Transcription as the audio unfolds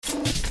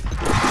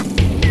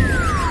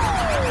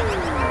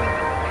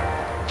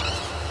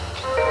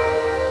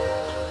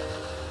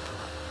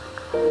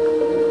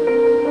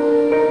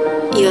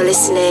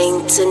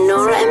listening to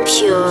Nora En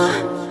Pure,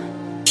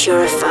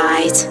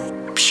 Purified.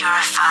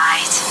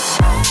 Purified.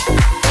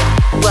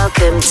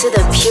 Welcome to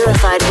the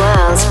purified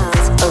world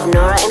of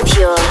Nora En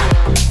Pure.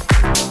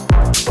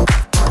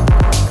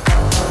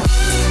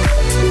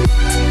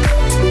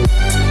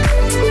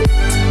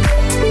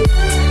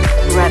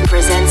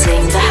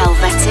 Representing the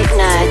Helvetic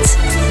Nerds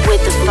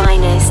with the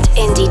finest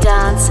indie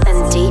dance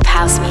and deep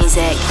house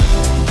music.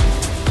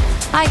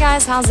 Hi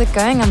guys, how's it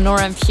going? I'm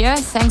Nora En Pure.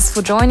 Thanks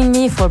for joining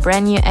me for a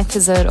brand new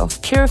episode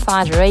of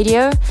Purified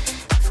Radio.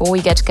 Before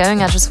we get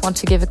going, I just want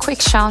to give a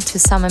quick shout to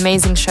some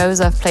amazing shows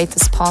I've played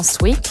this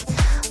past week.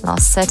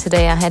 Last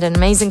Saturday I had an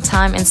amazing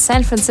time in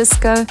San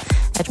Francisco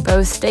at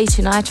both Day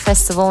to Night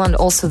Festival and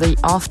also the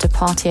after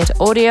party at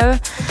Audio.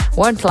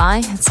 Won't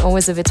lie, it's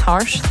always a bit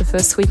harsh, the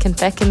first weekend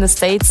back in the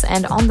States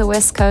and on the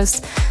West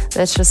Coast.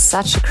 There's just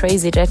such a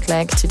crazy jet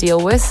lag to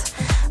deal with.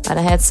 But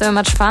I had so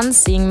much fun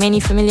seeing many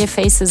familiar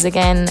faces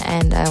again,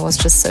 and I was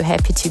just so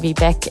happy to be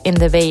back in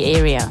the Bay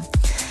Area.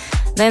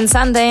 Then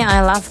Sunday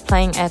I loved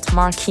playing at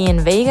Marquee in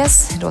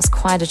Vegas. It was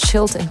quite a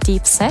chilled and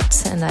deep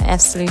set and I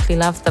absolutely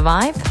loved the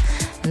vibe.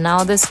 And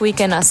now this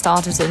weekend I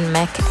started in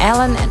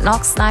McAllen at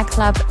Knox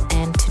Nightclub,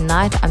 and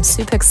tonight I'm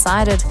super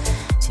excited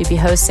to be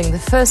hosting the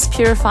first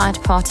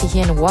Purified party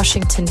here in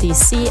Washington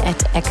DC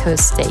at Echo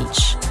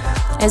Stage.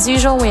 As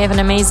usual, we have an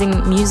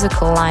amazing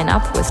musical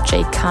lineup with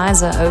Jake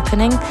Kaiser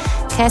opening,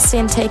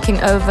 Cassian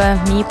taking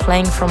over, me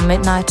playing from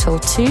midnight till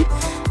 2,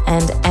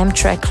 and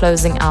Amtrak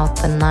closing out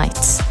the night.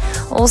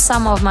 All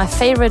some of my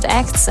favorite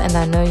acts, and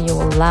I know you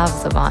will love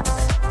the vibe.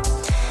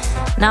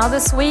 Now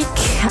this week,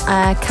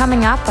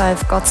 coming up,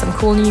 I've got some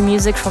cool new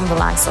music from the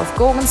likes of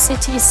Gorgon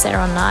City,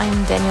 Sarah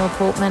Nine, Daniel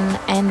Portman,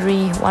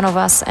 Andri, One of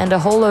Us, and a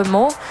whole lot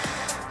more.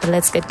 But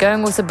let's get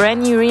going with a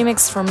brand new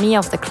remix from me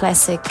of the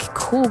classic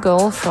Cool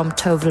Girl from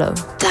Tovlo.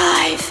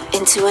 Dive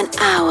into an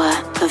hour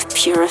of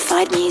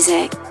purified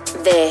music.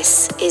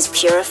 This is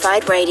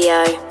Purified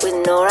Radio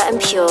with Nora En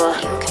Pure.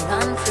 You can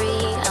run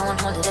free, I won't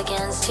hold it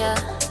against you.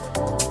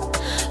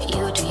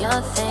 You do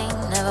your thing,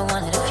 never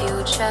wanted a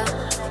future.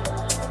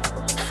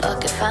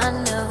 Fuck if I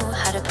knew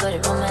how to put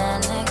it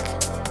romantic.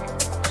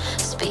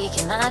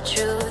 Speaking my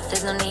truth,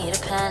 there's no need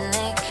to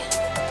panic.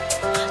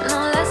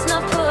 No, let's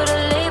not put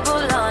a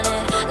label on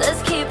it.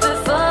 Let's keep it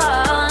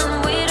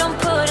fun. We don't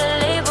put a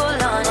label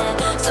on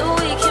it, so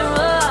we can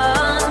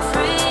run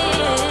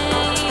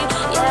free.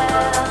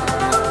 Yeah.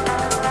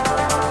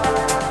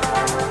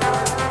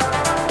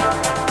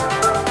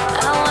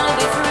 I wanna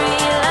be free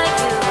like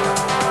you.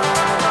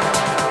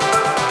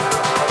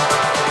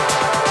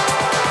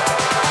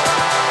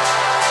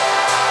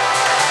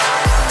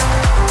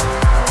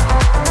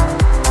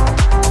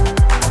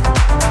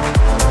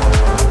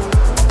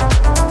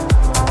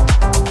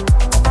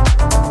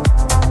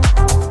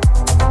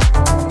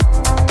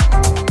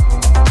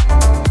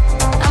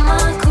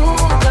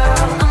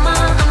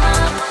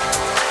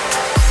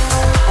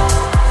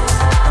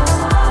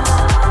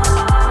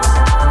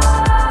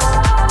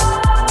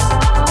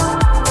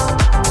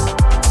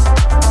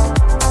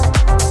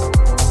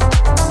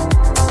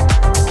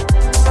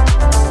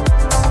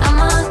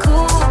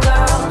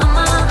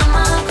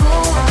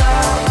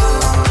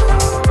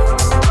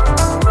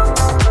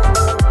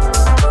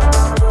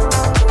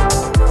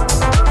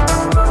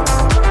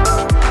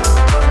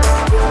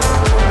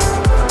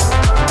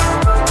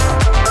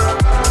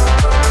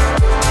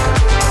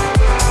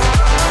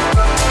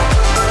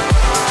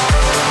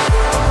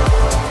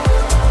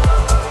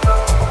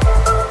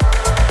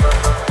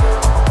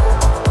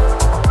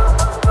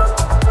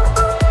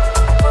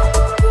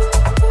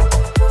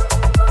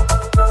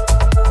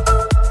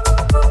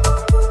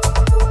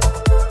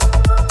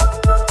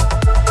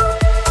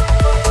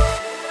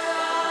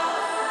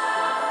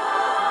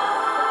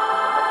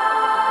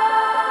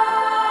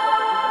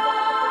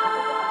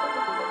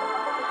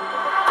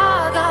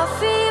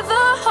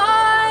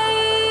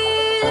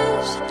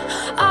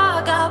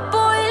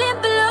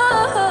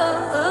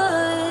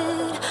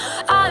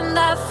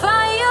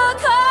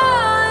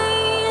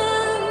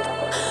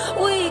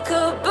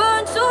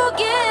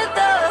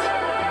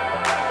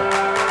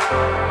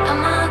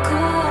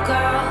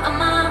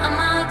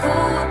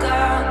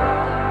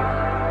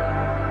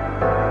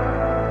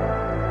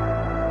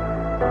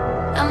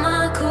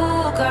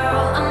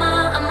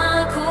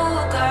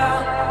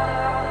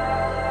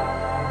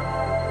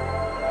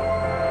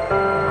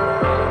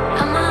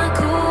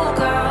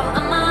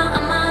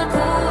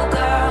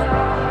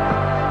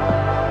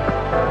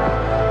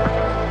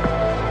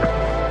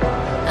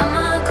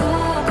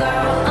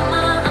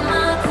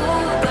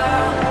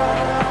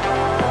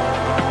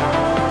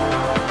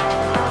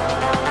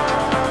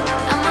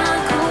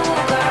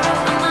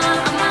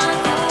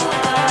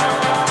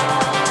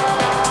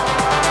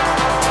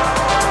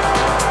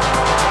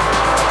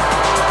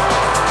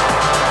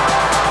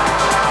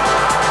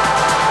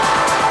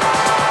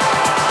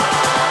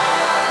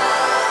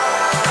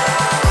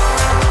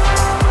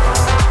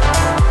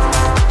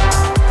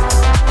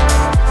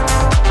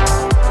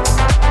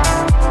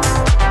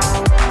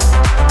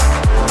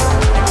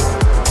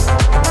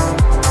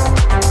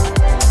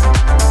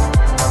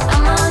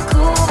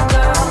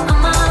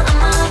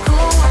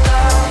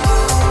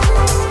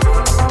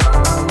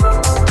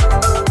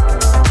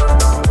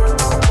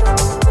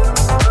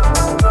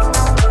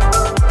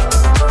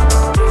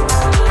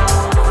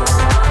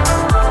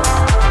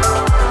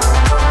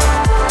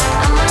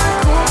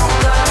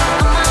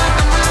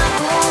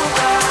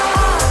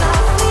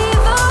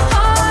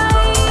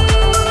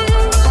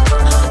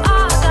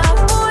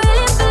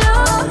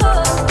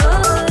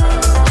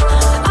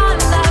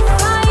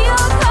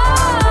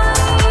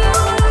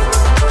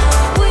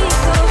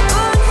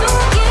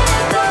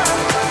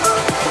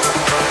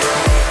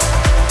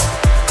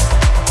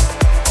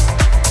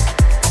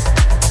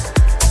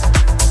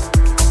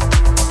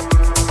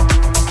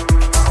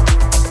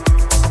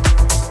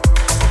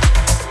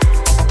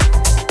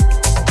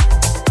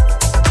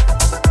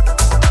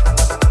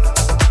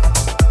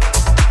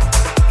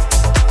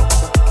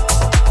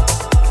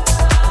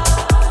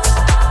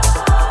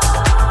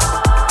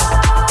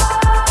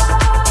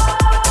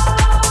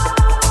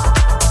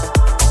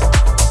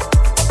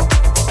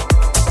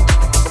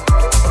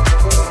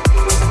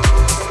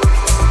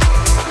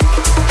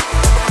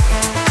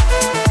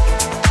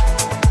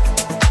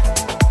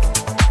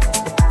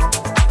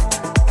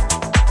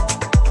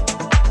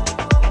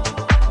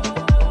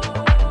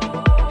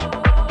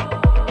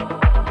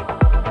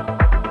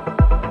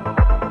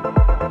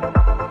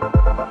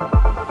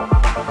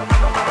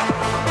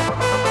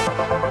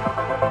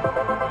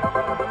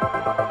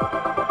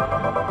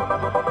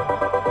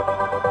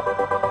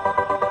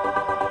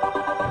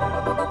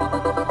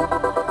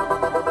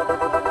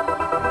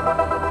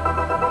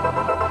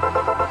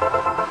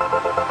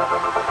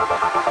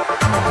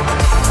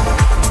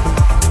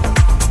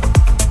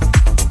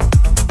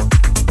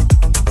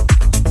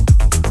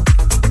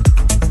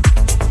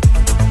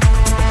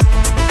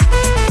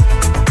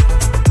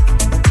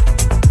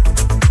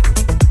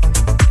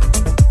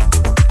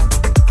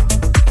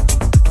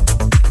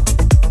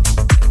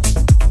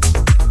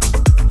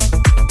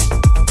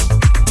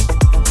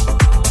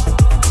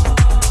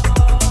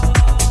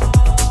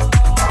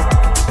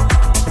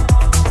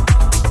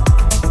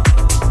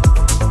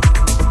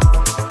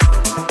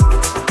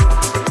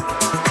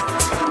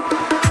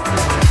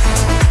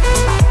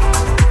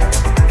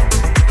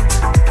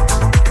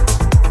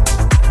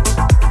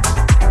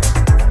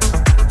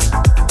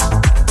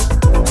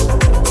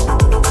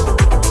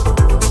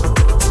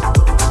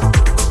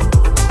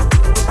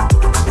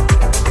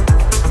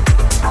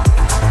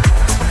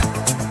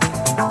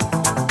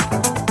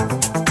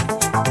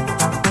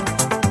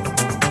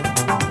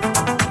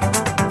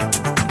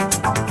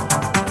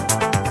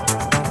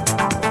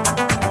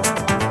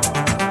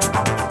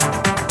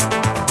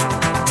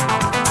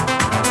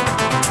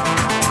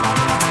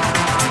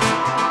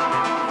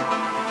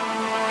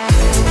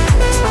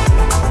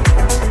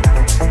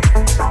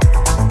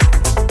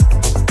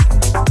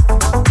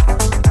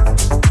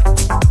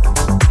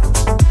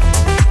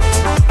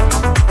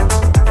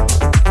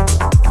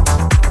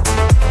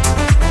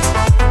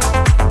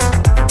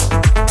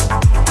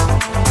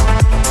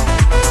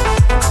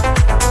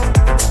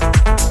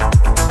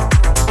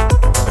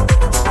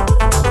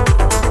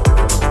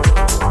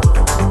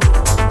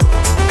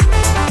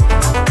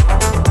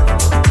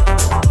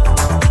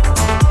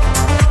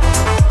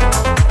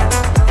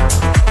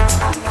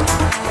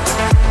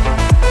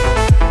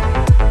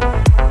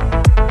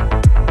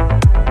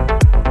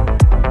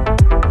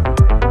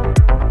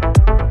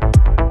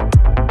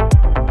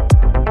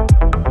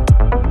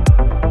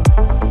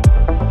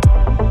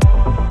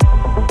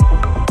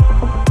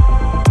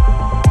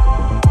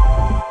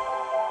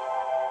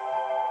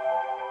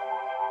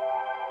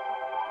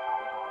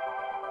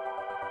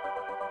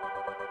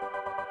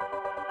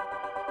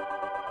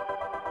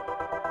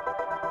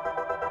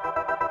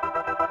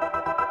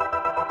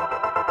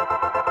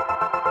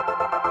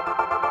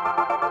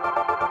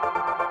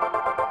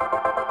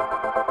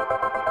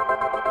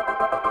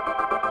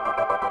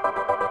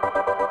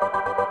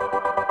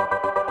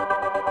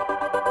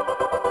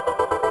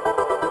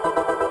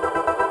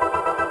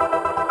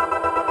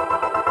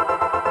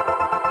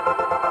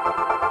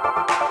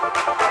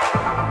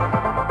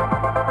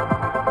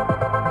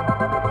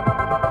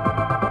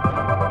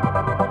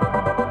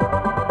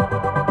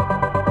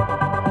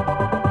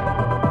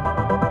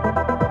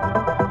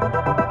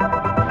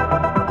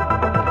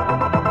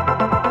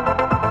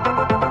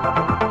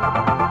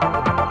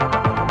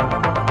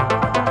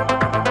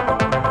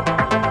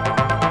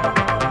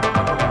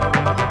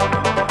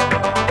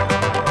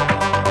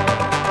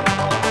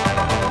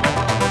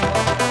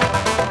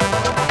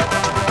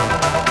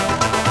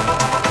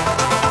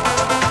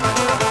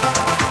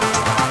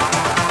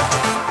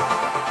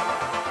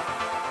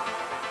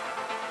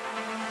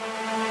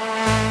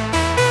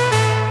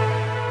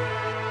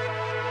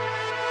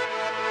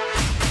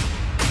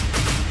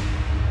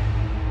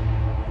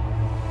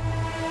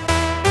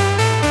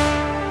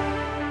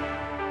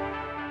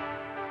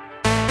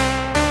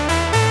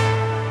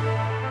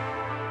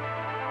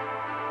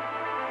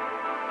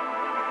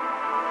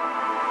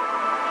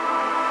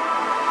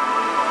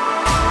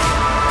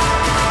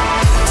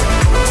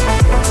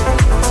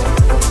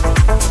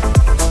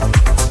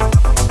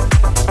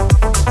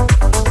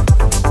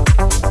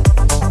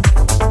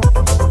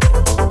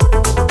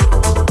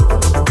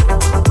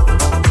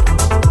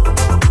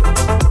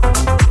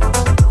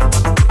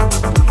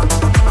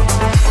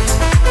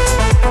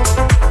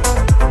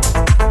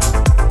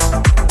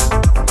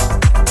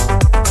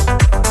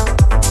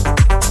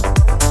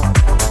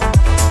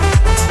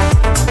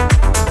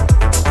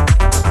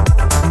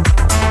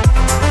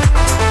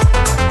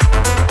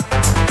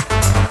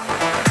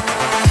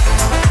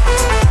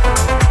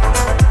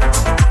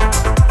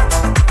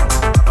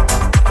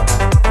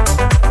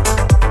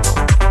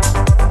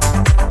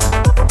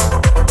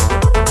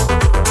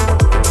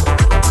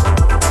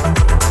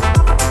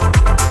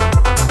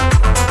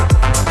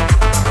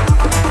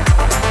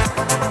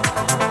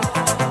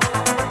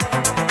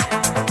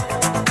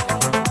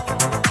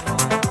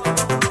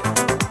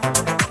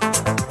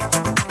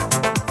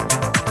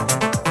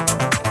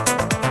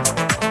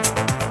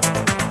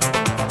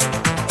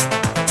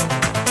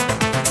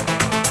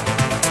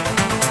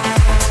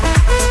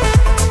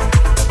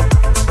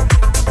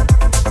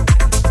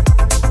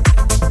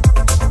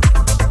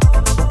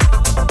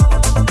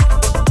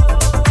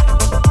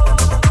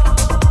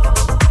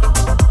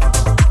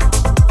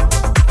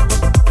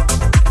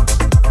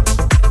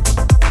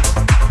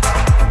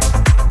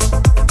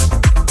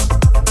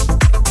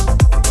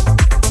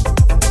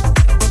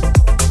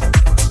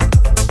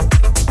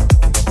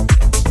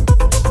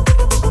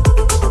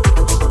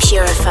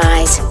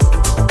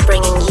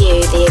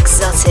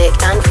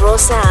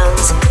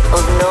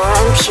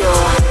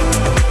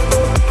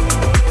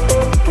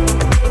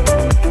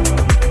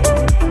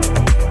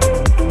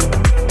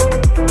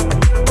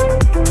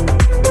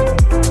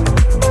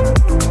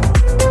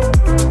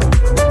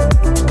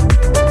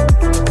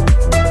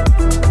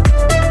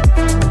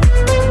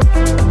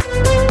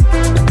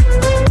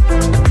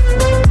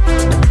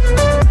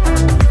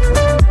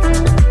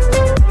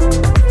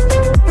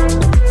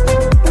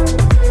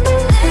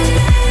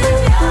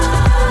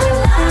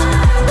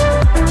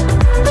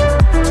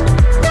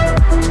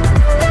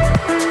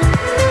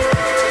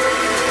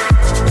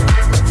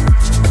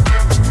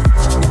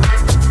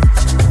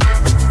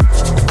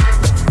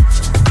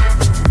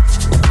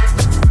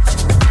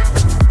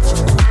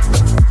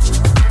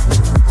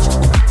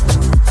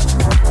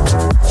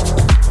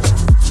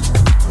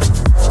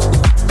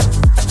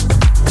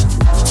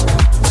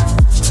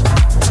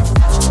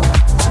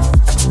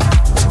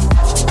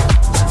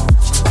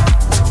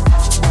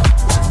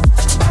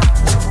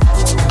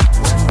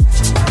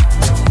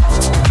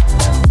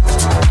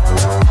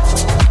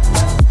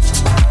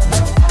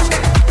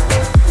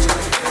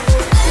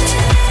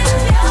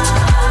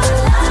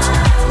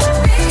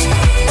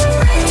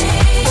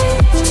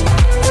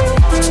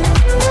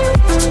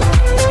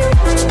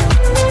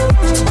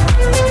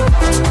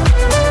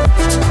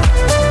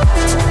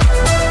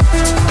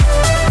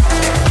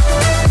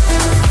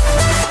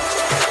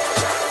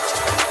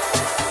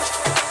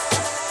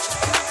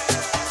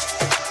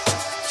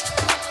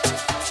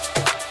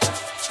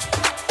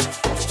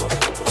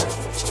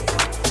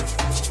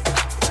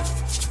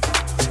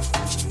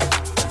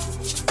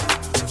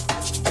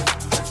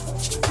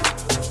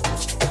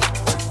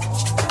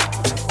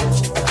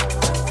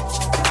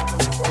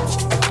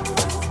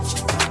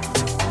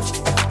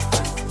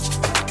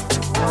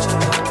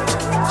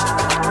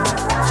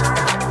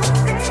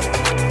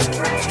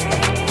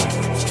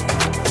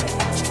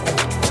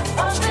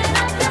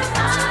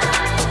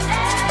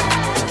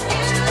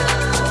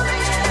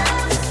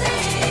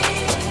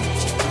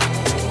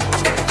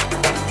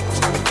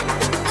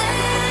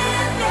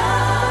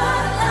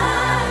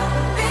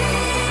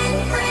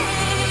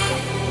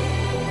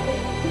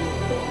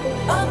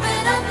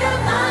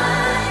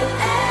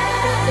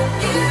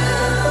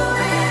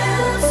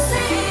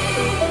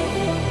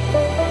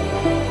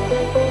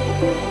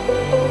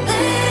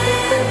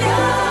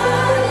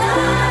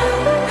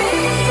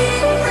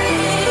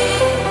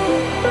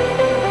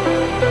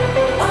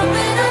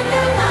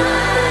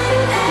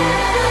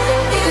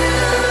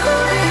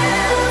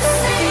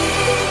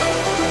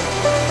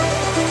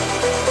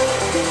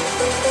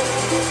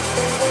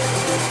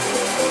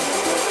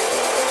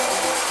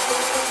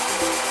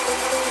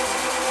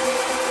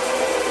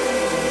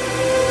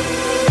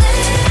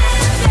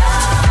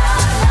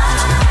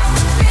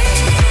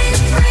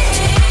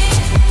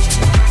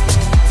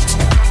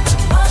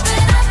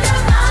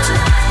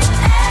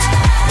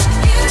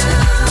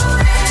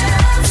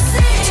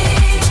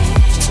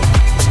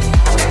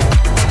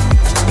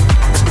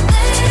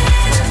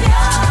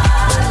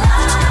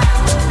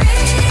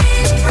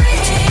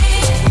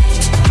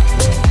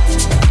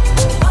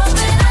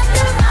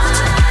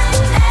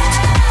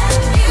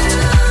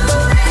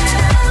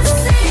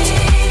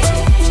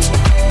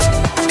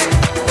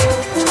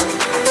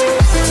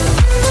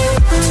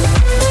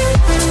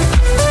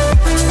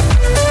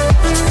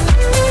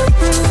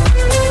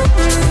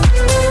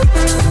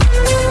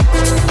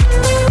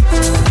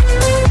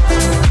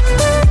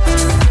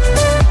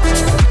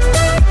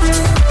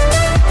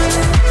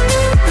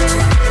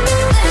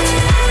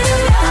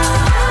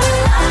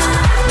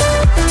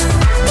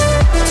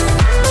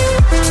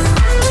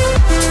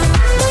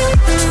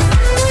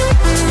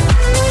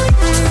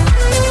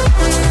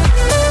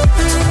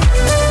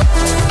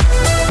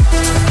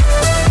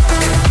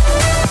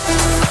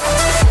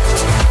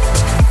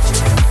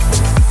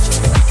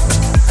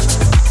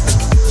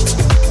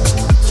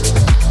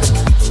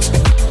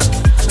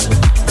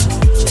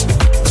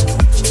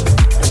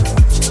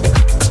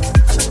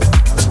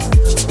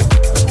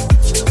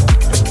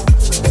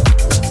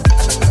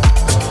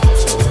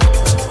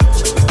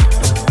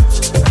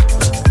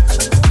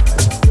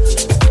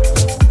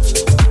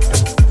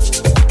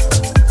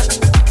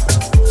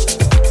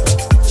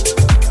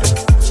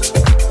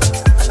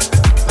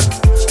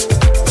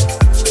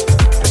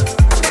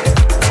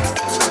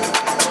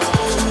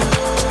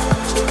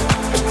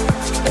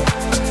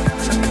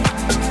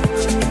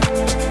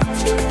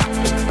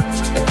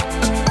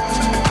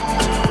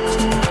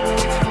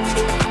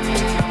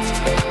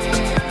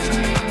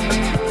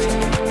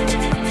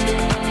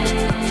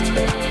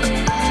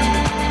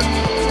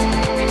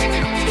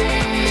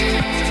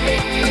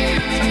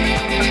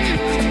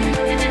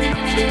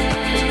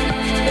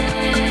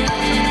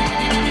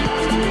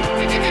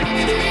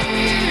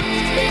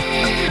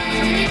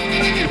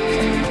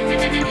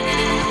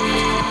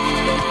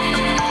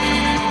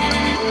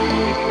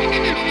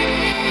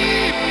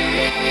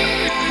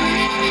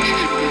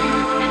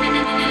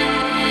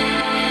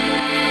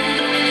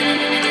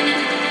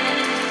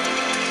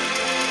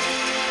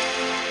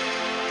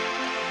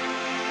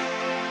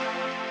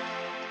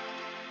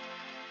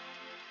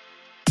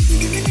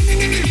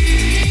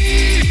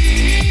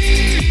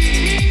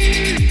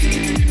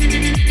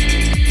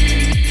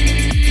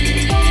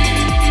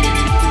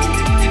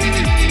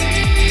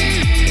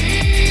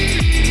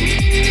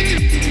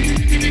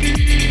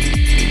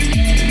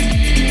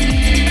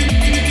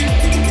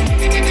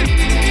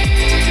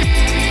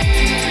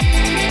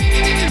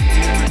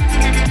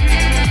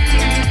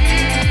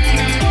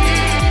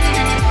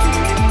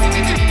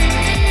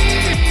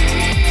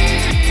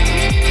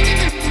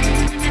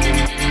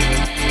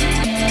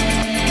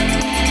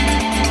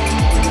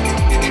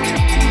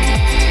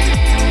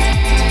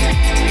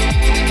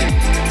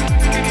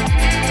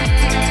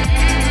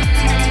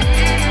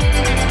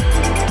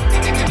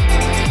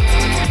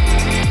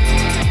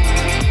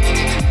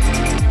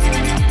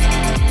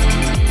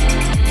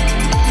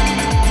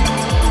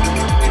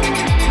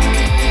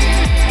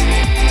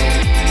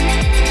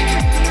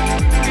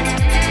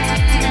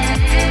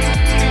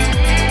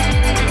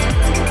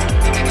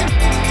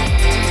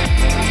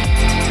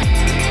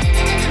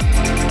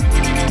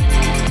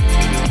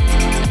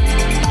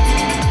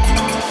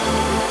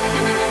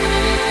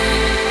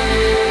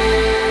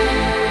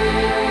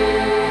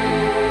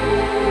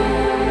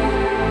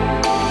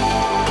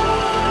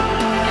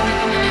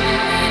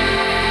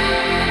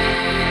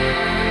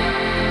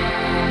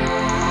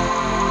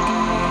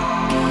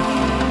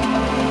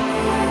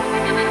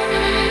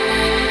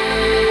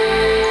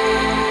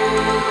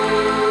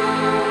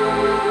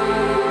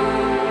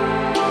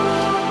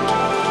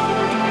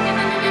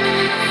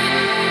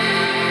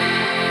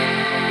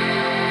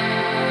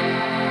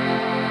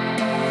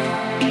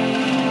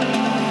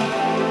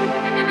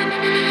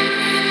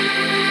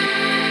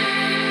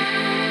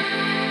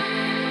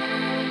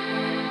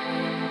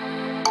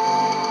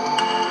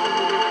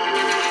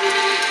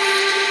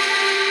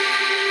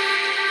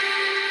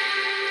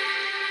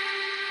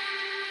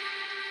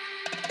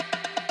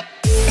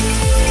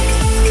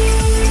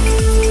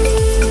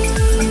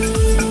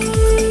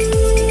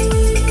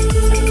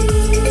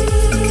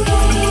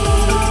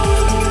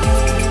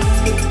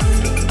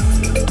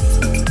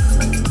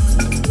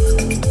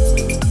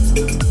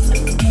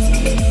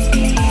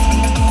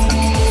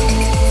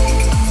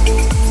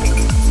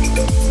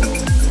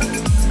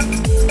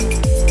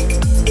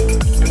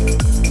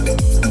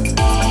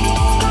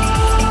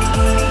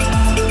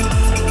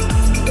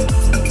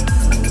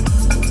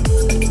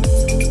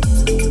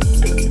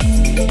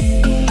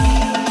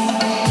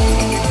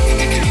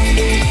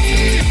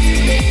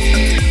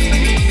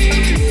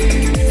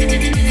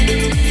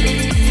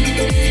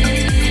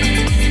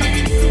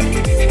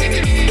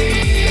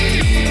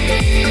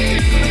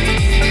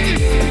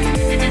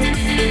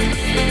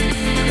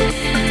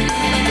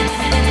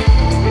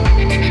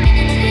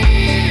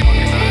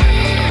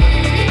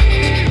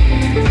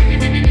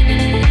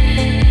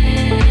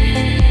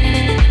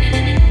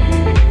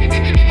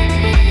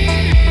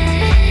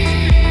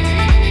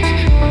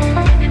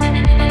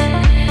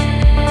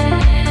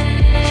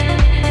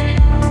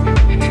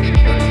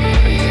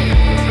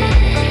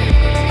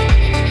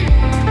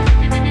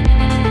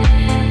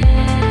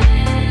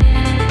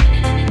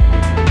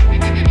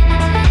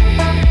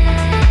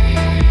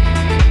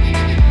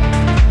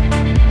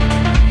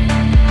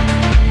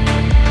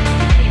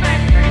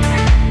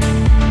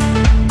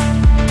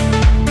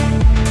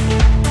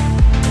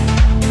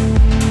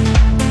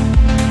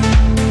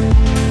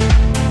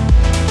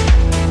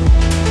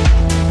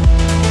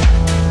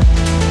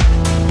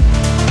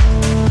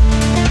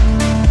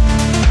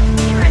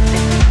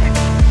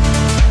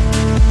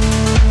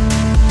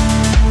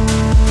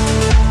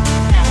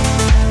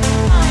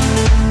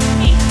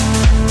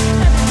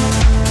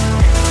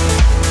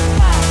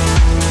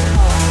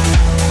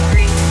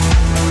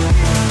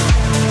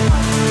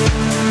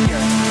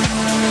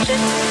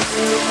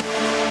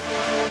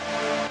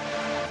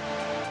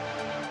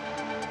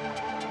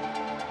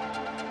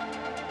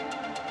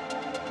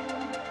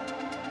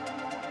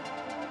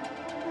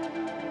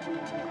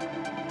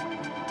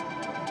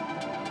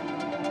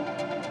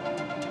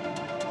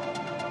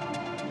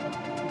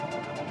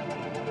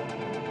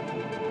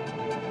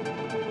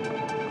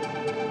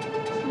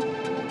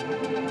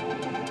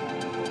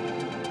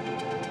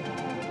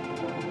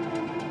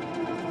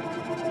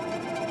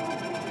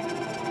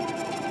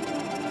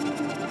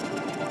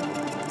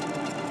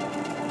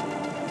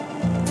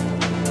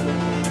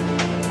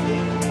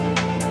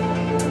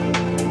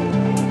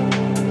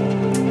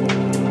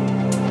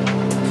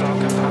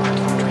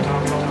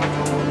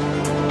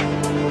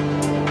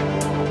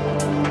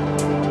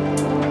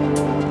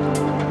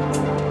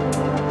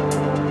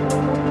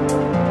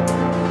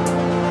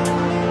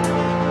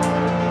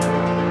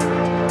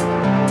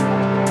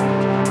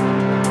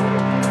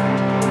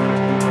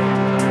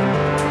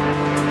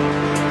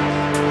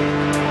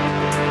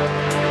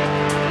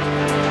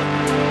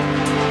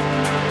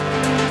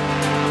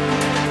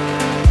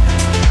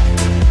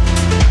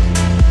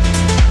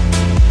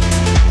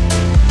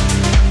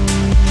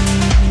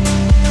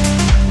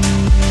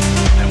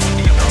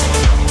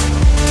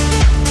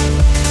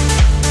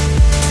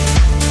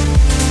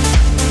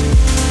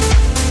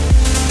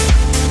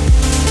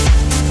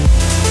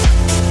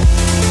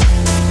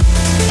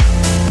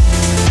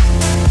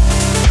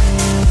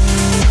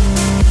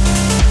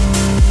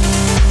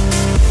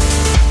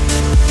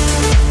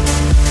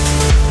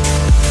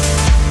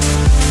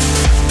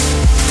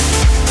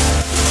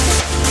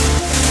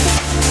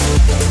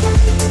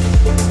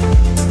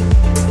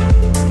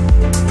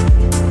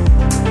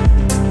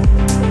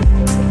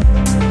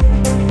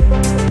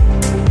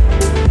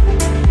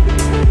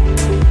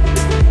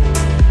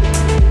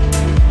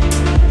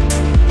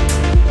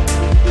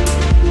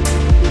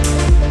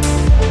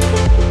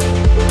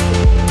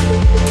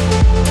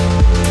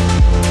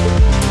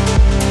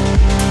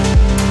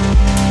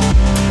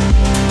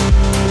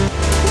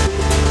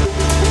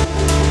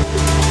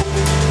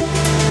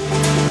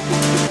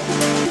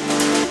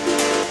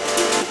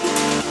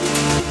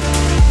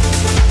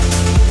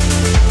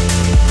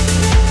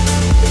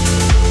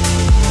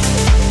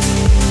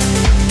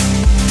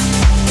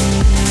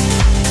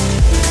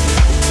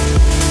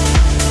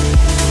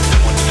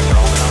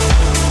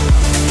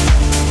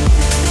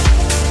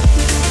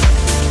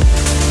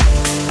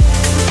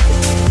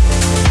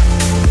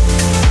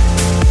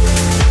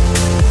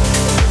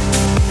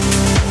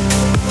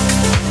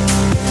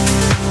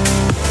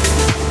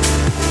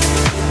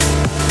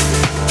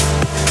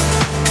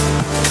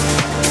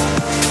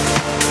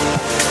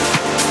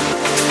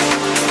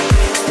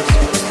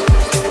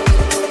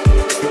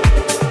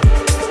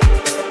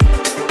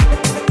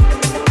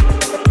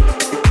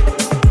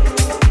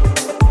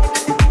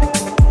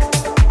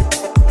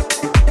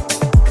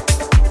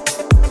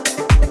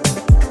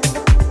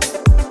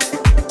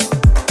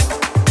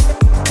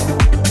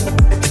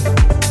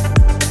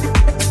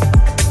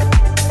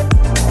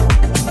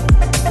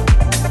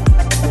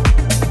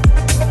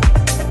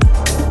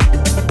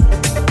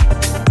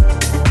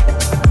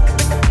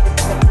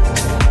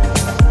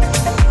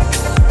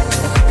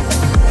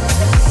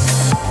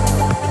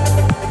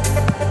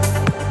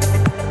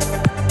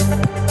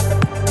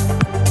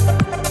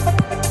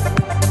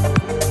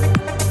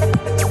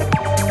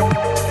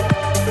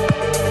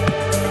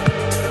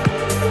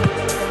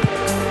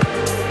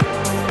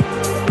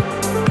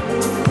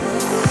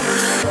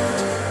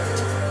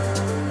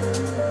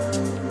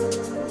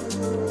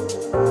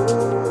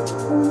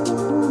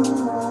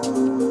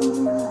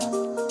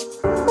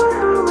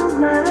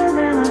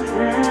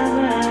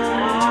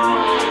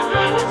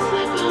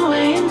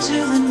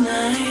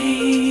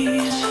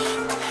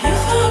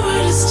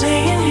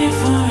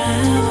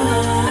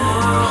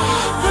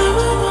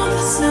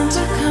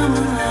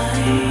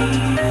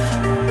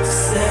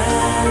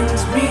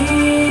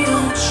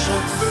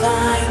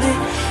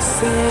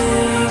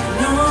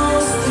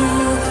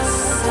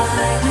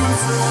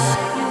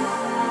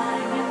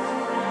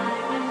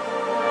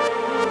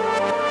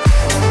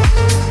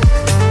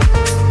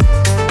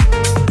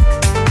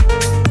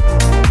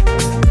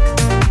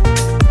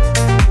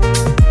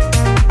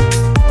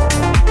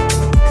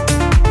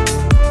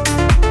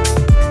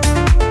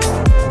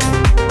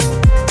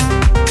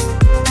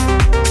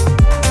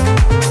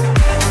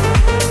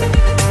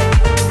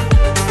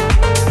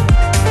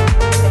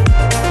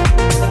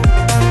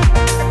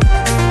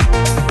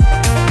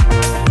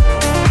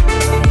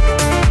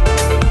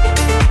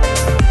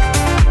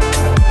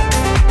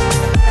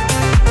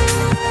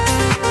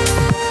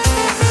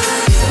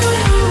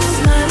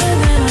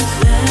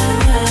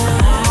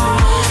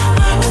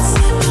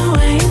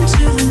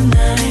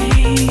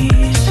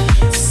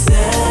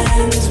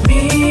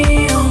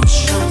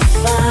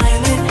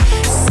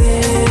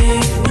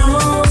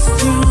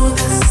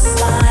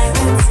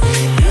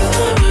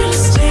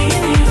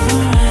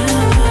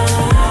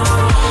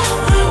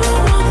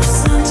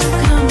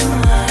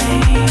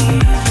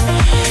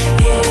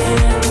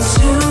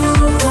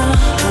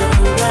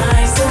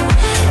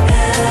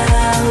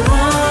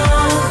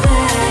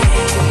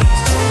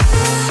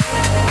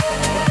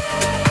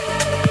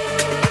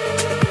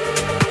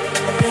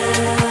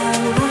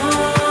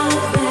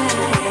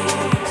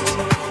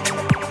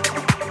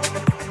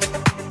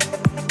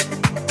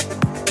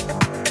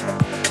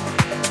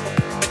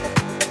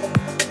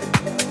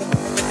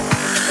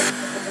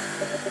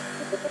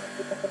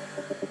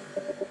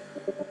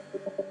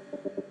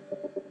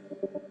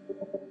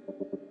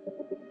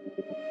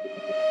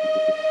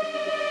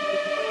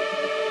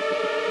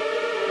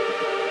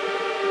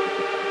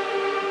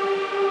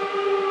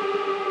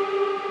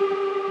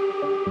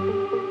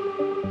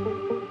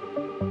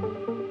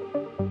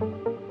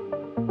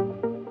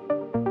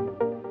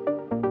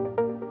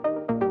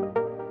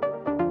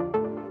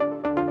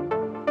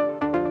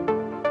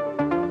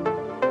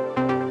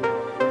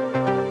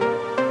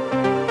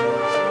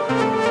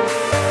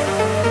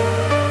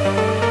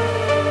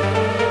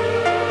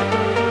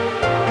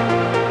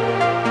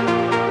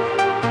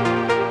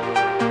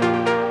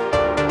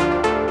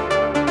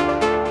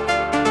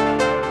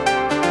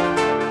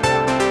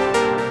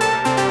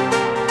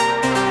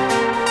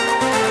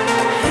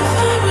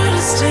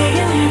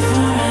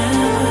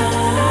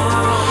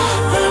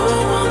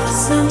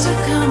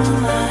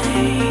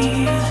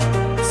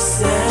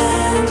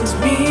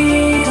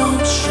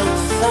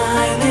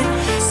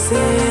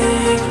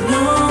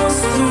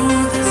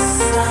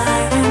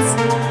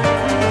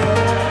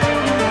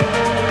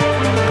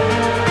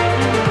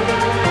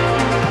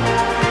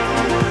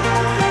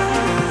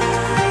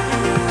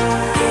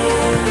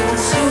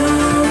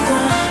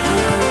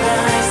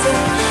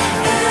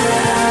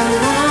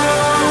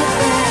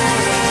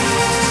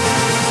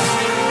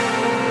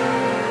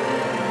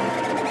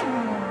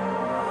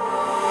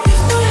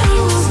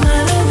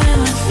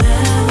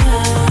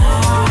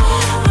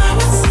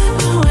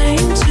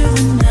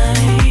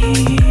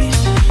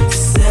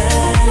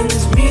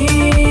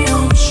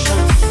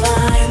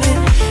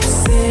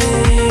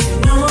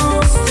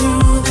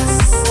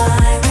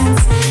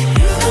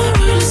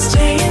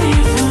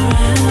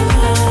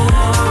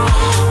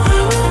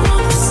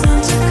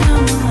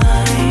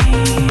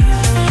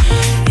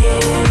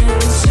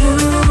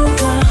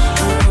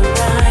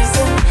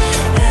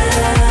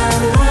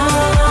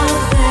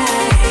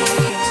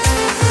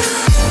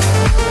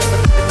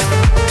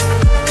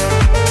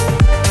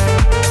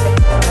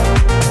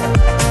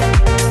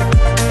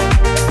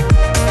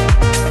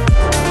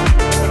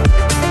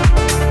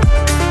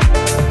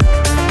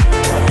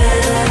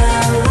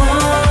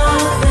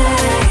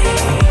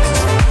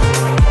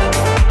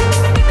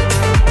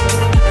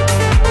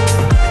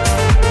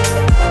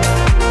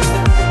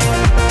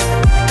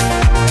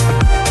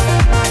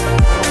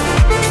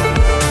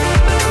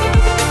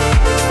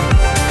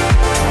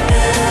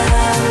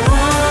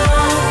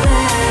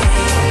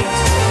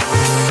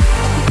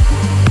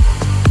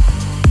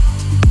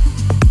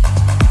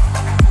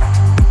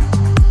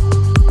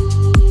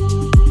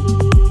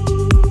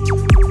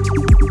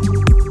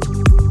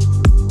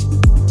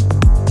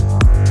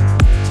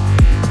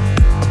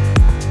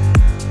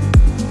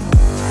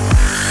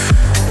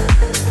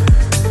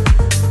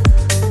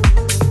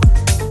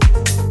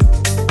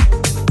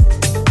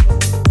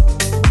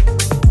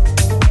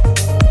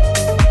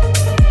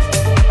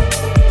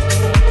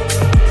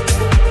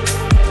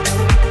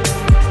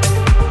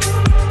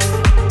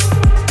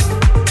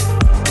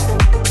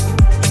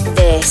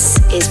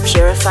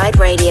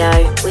 Radio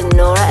with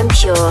Nora En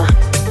Pure.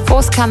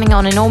 Forthcoming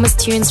on enormous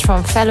tunes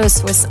from fellow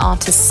Swiss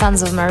artist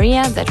Sons of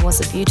Maria, that was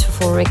a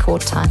beautiful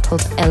record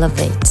titled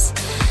Elevate.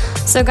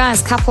 So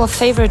guys, couple of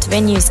favorite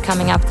venues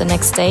coming up the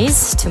next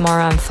days.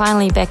 Tomorrow I'm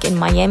finally back in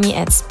Miami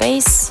at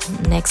Space.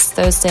 Next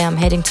Thursday I'm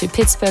heading to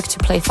Pittsburgh to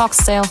play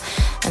Foxtail.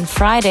 And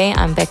Friday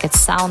I'm back at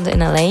Sound in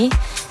LA.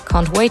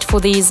 Can't wait for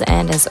these,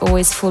 and as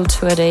always full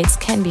tour dates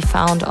can be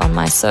found on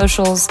my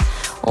socials,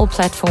 all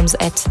platforms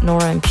at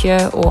Nora En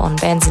Pure or on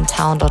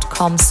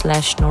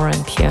bandsintown.com/Nora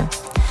En Pure.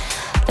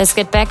 Let's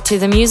get back to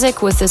the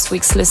music with this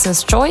week's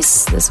listener's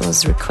choice. This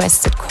was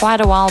requested quite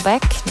a while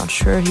back. Not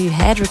sure who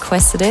had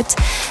requested it,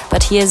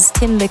 but here's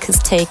Tin Liquor's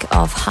take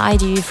of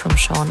Hide You from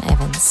Sean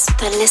Evans.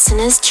 The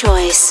listener's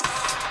choice.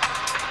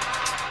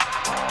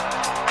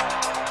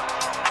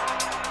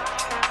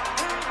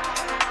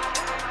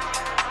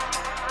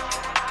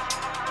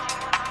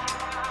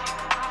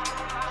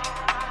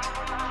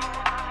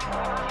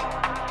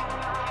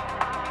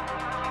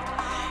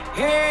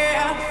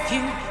 If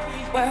you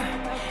were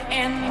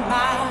in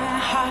my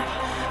heart,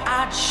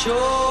 I'd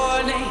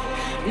surely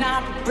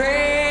not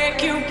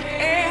break you.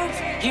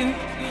 If you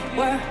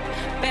were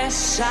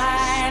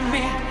beside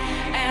me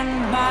and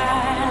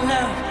my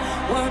love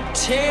would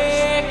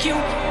take you,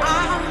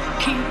 I'll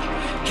keep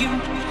you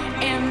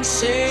in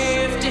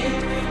safety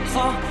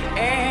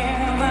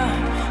forever.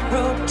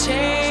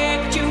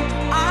 Protect you,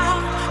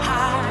 I'll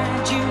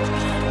hide you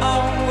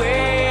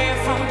away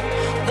from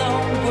the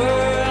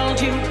world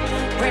you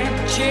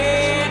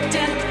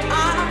rejected.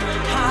 I'll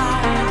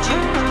hide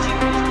you.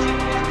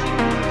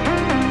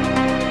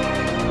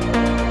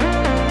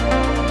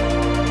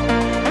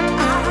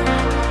 I'll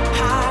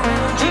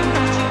hide you.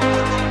 I'll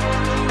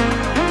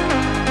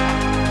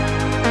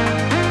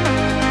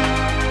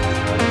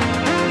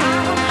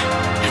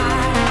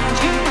hide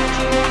you.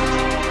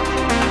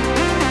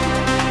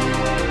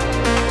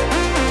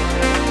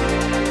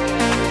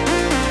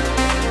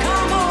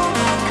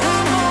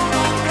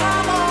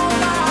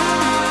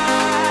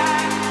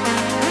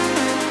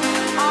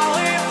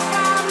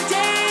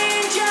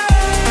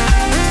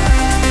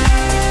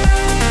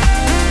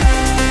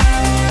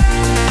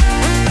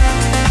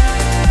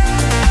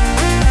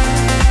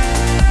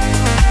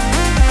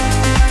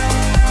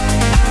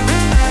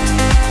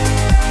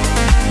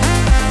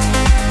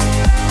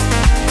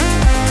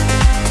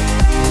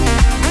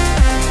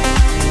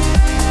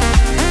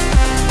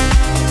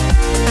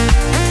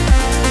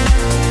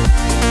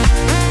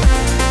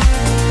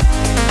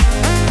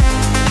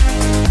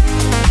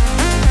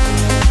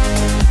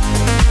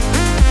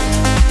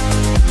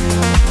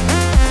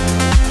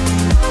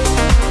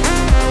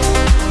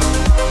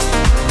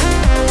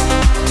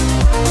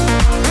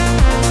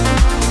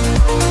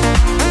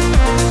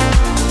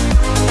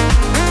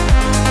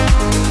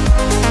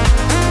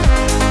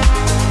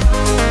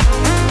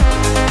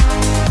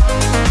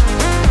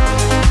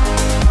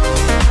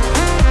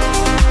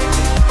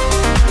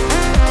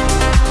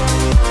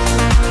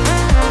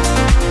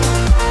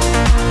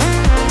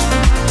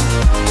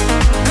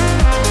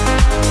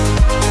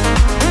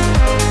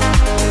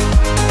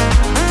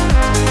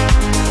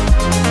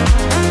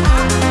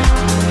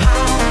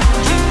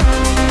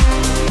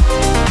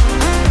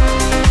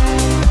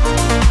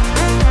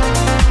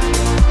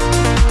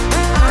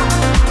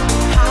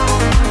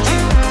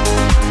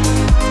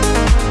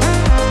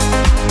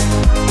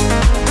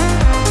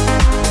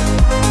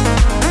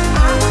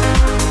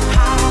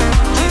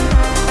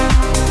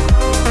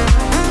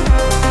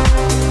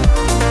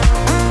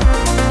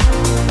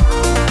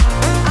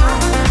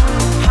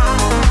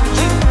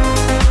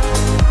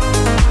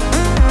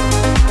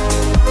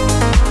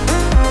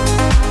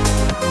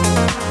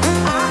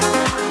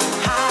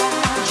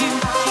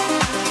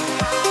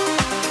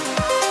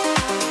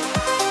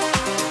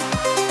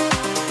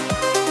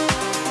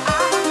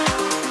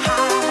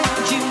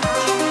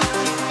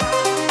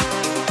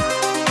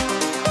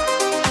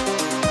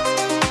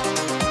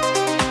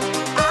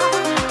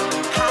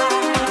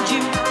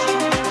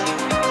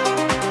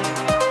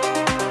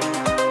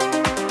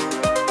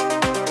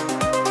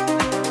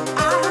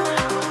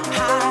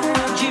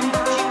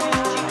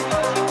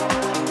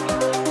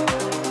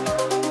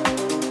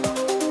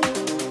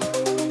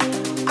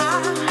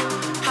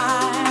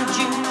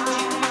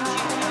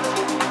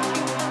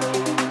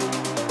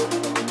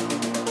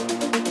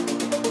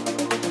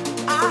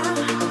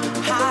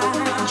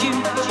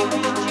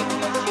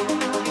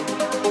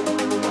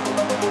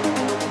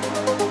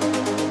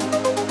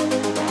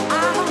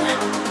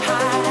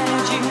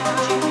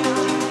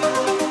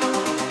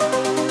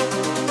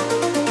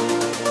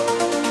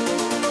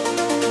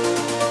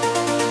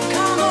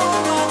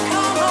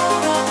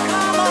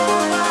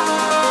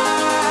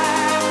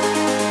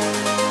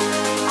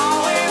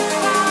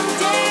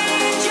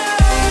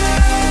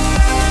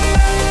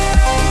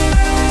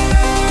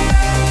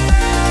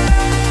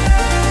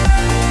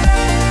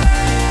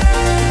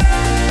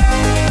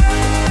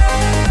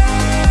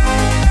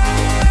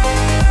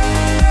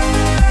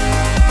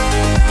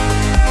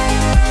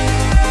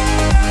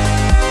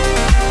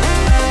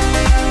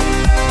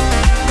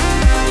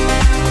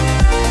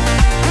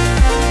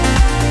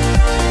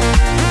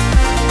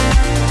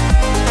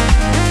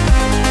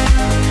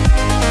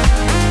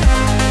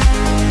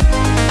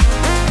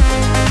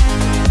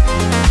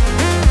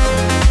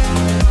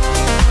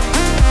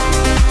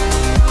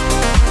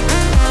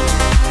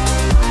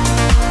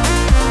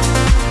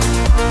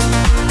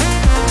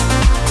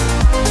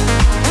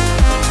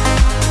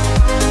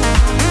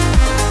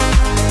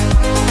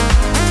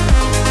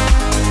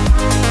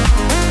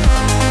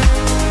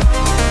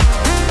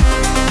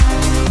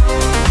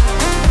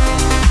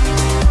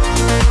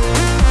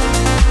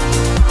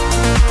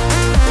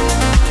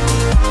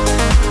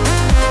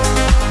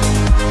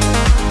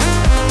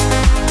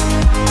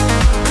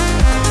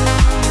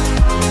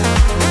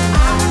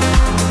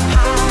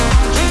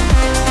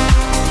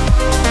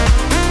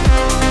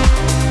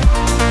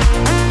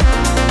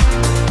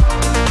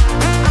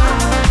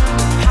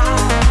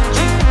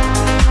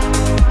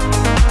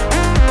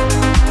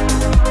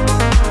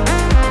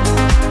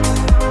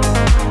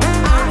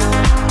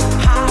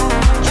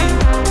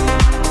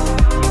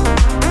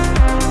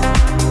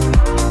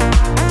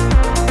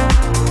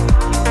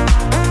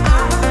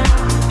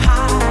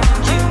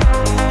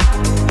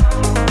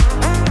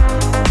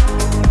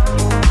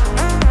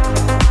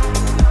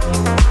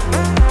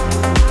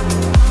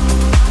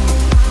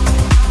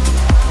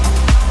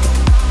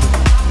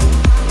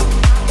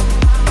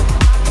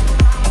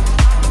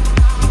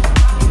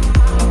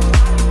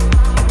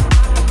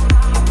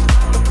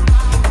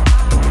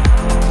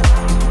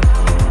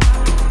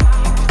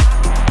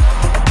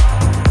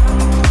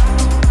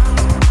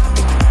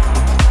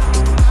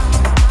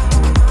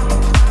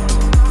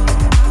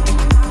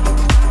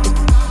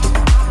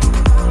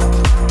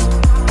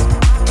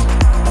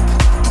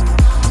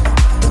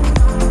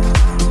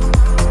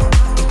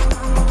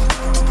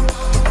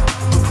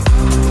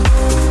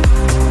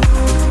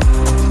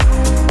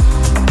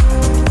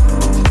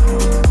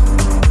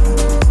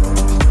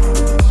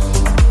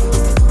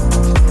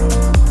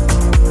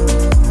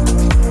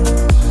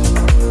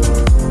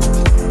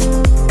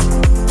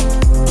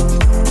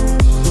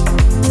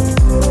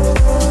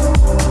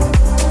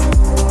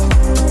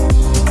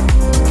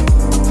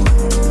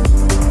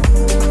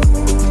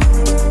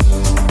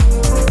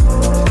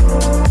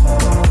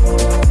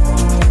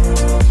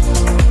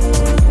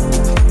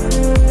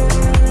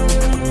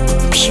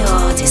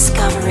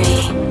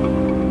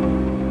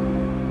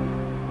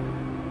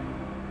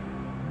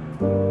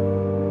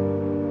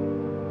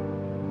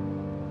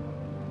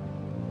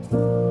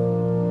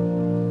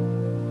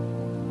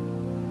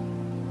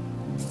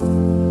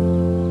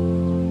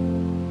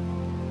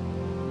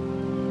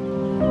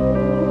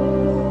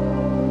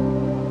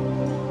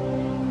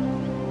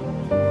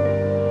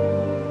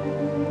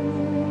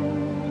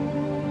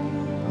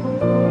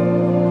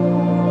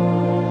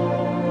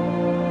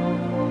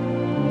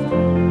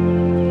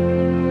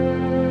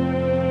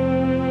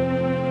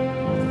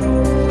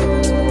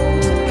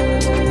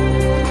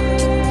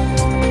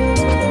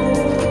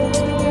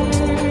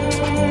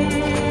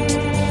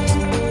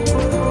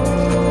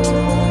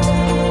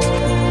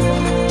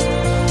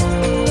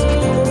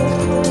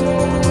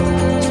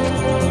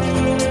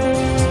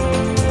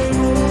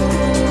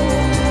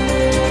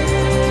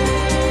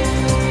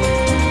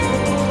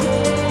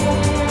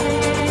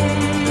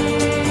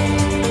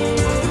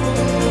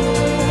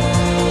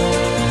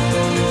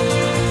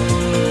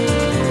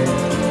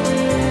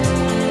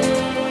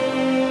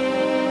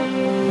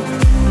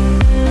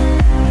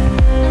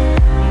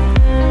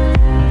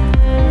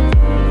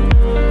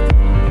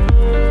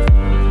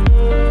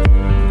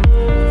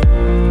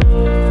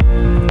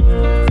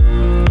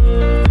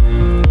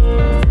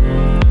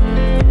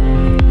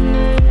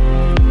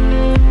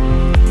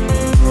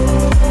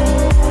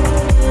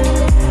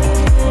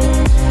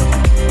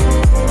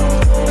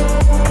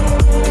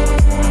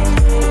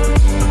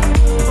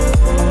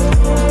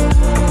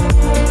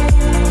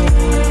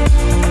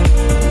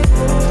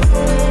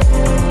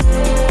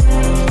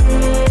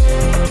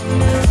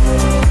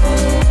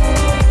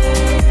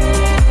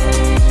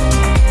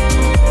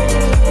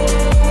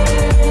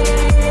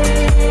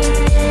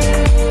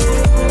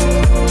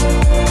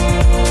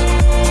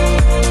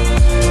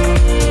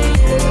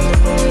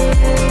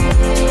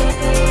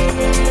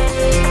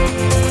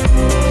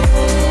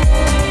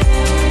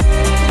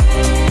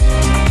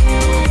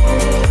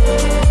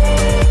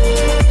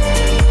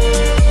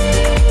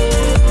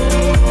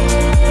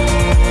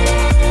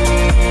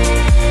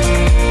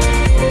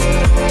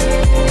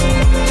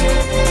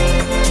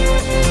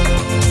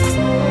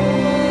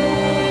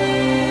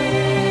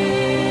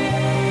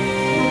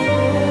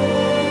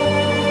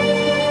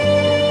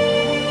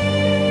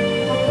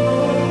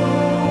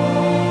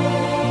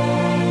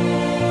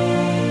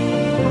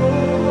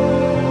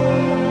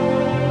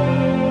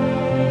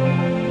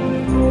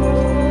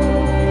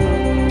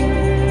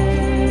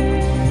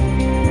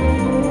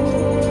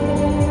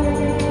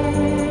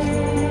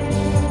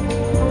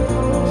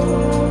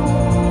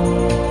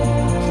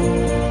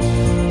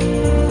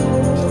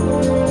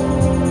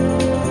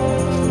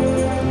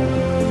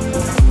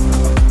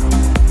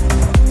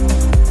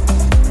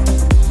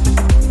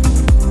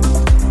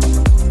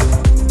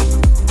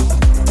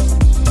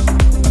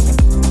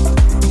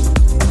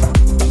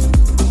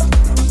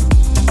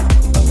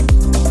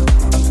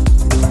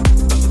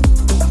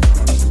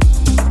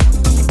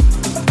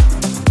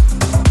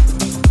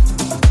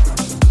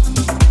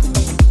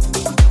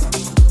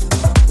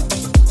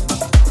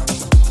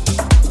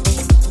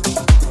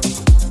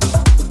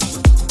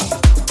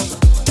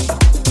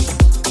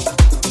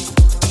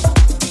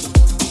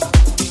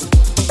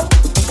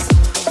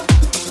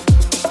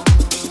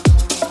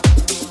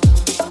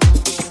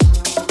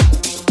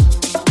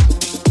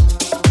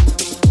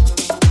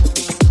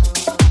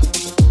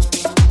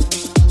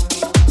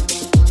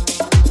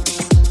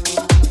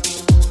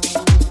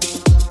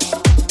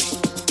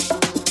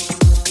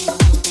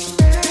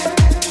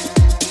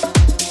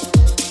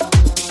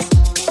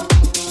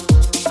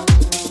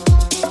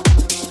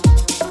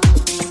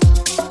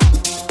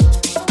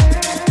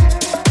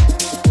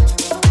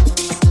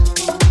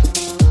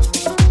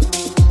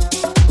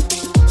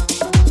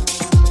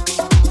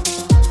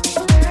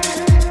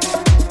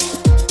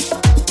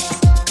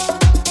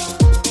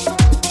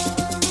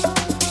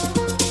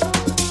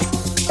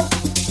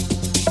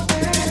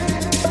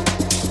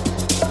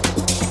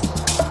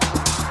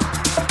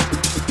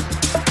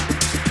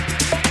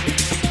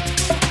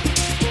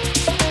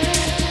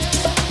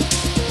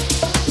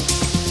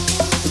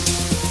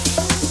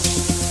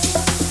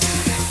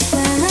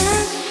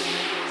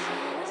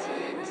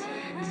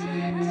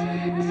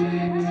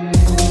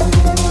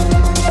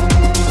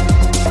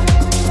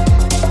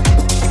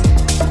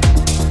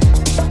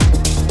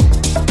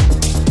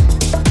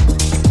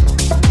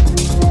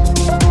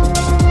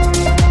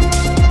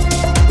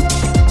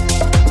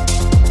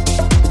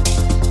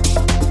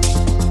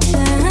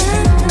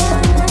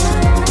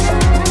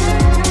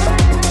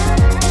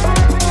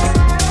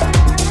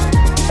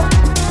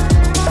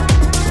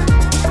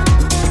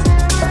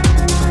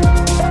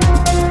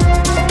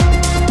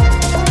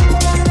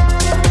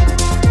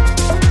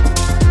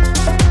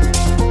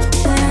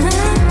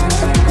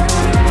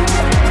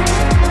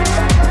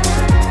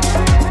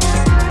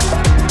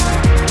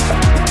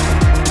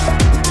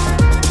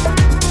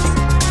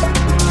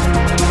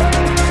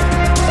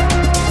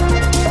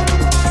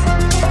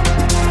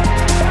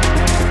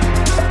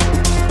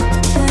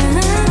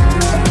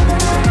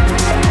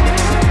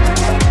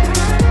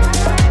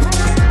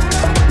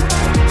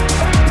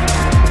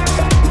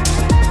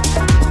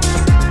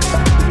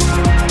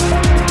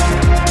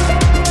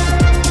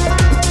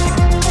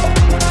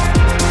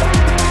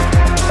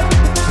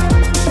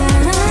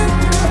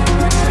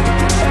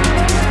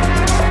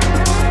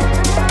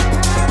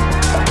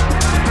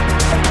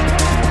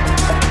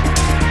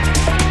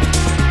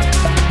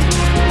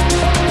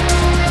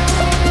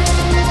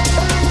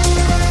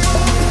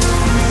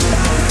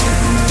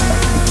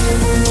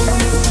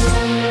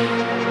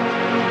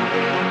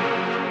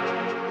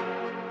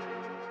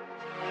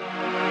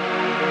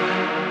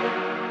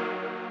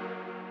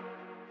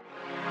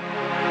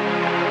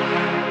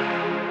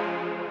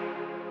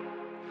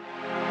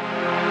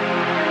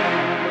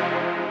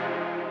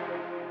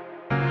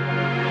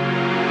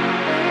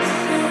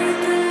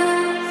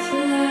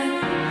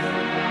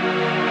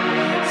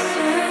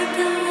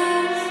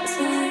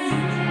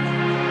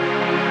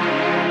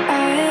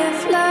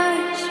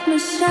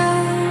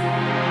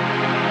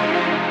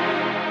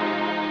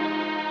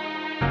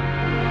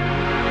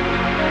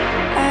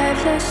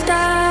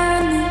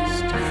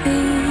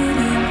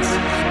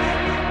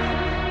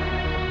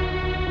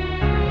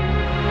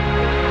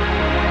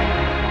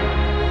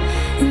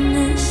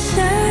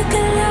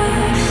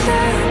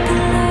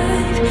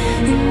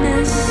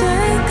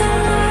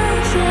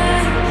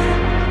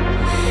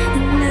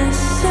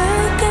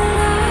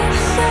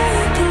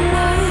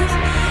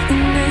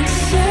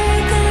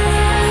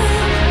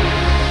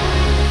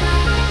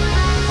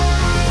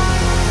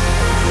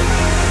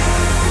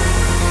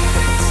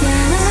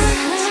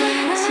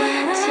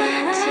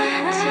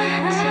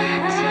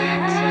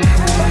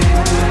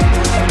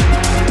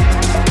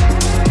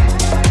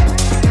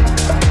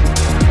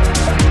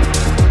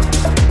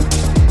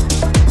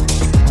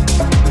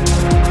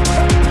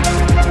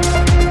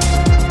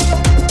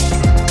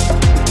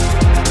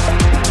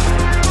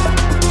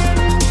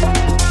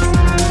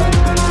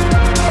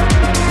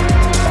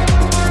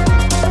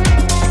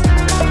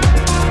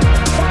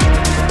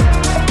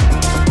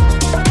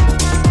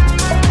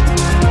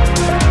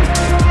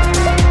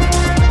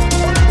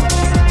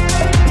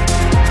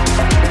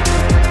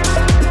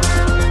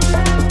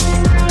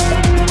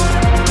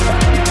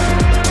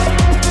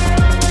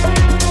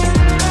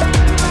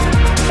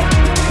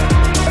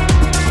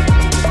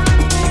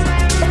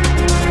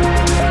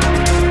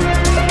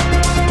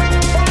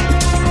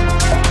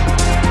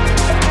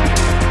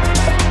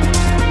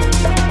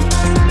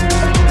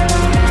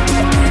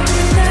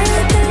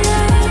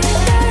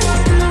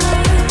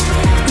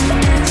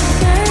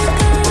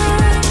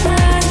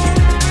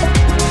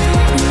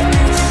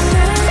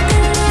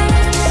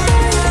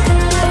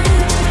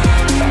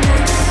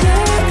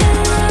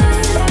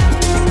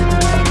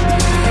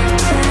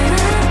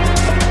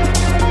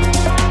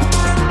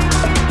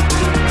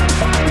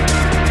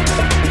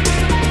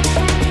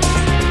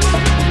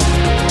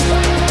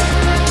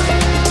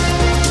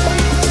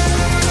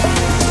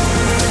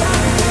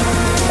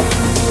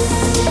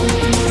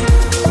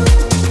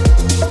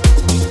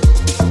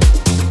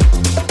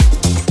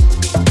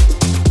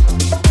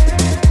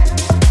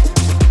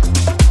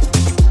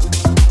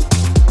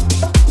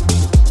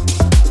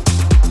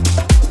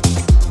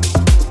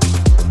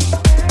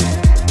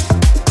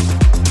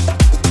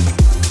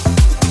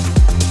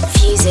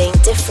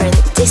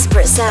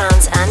 disparate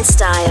sounds and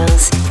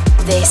styles.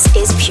 This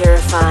is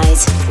Purified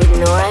with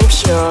Nora En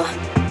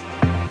Pure.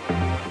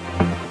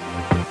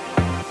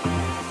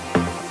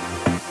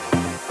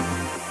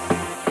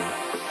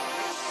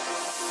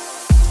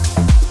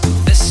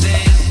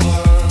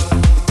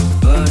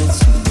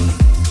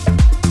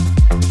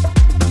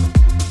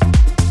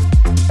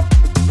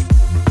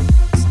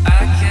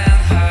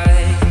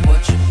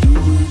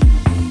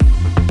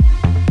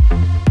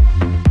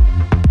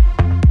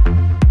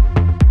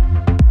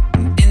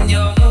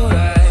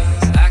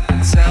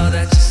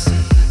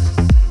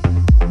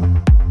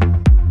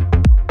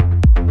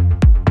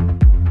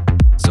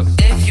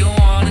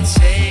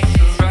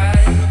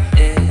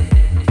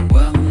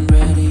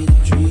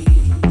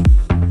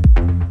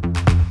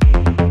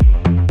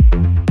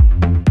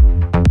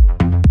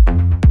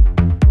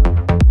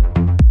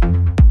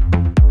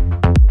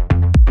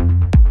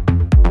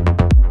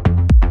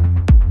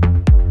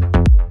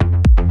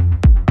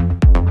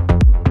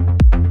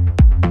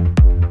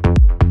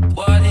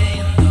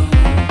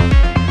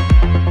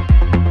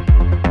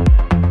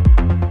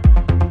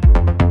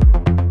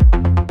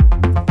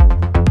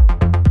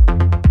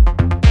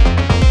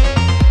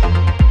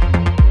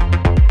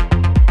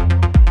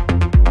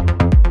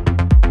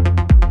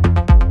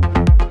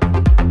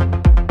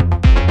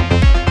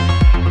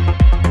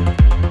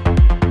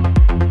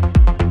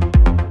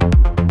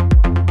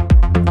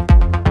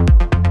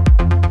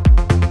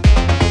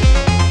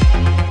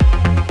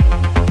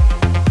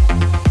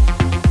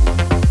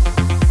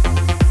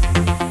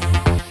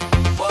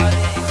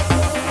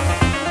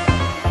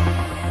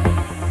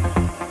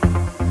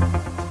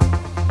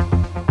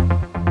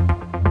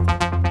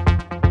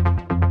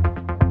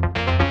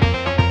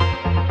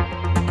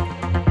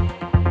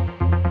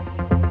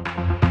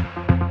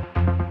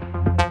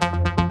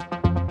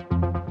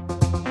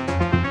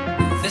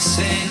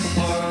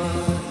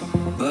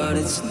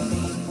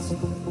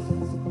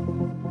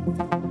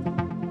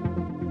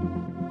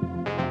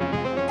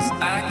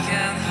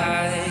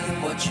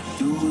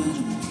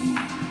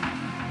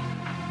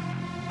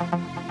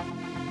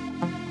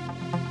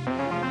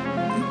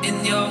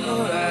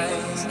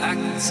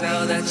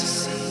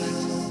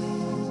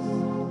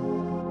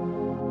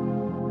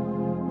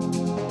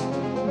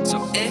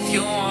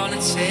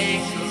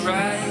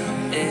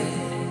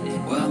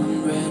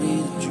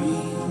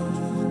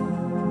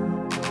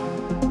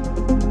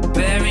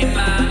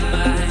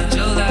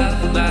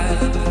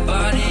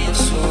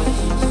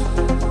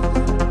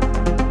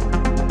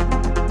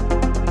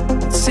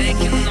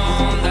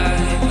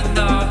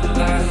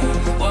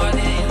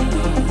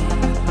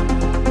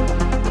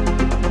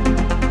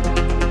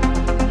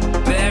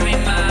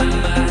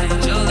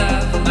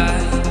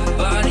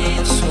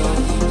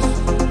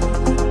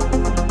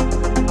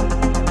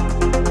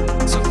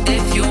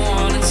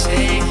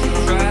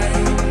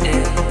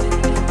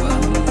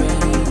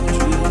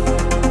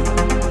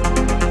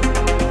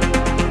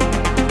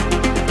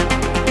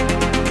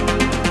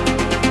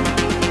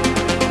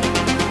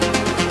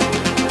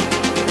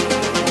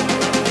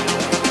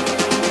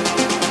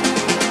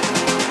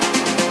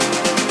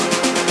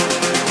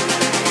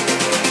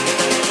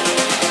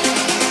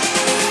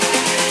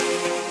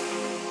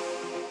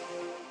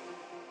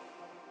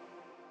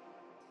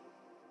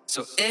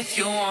 So if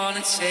you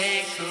wanna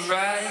take a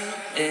ride,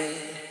 yeah,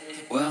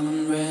 well,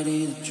 I'm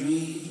ready to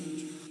dream.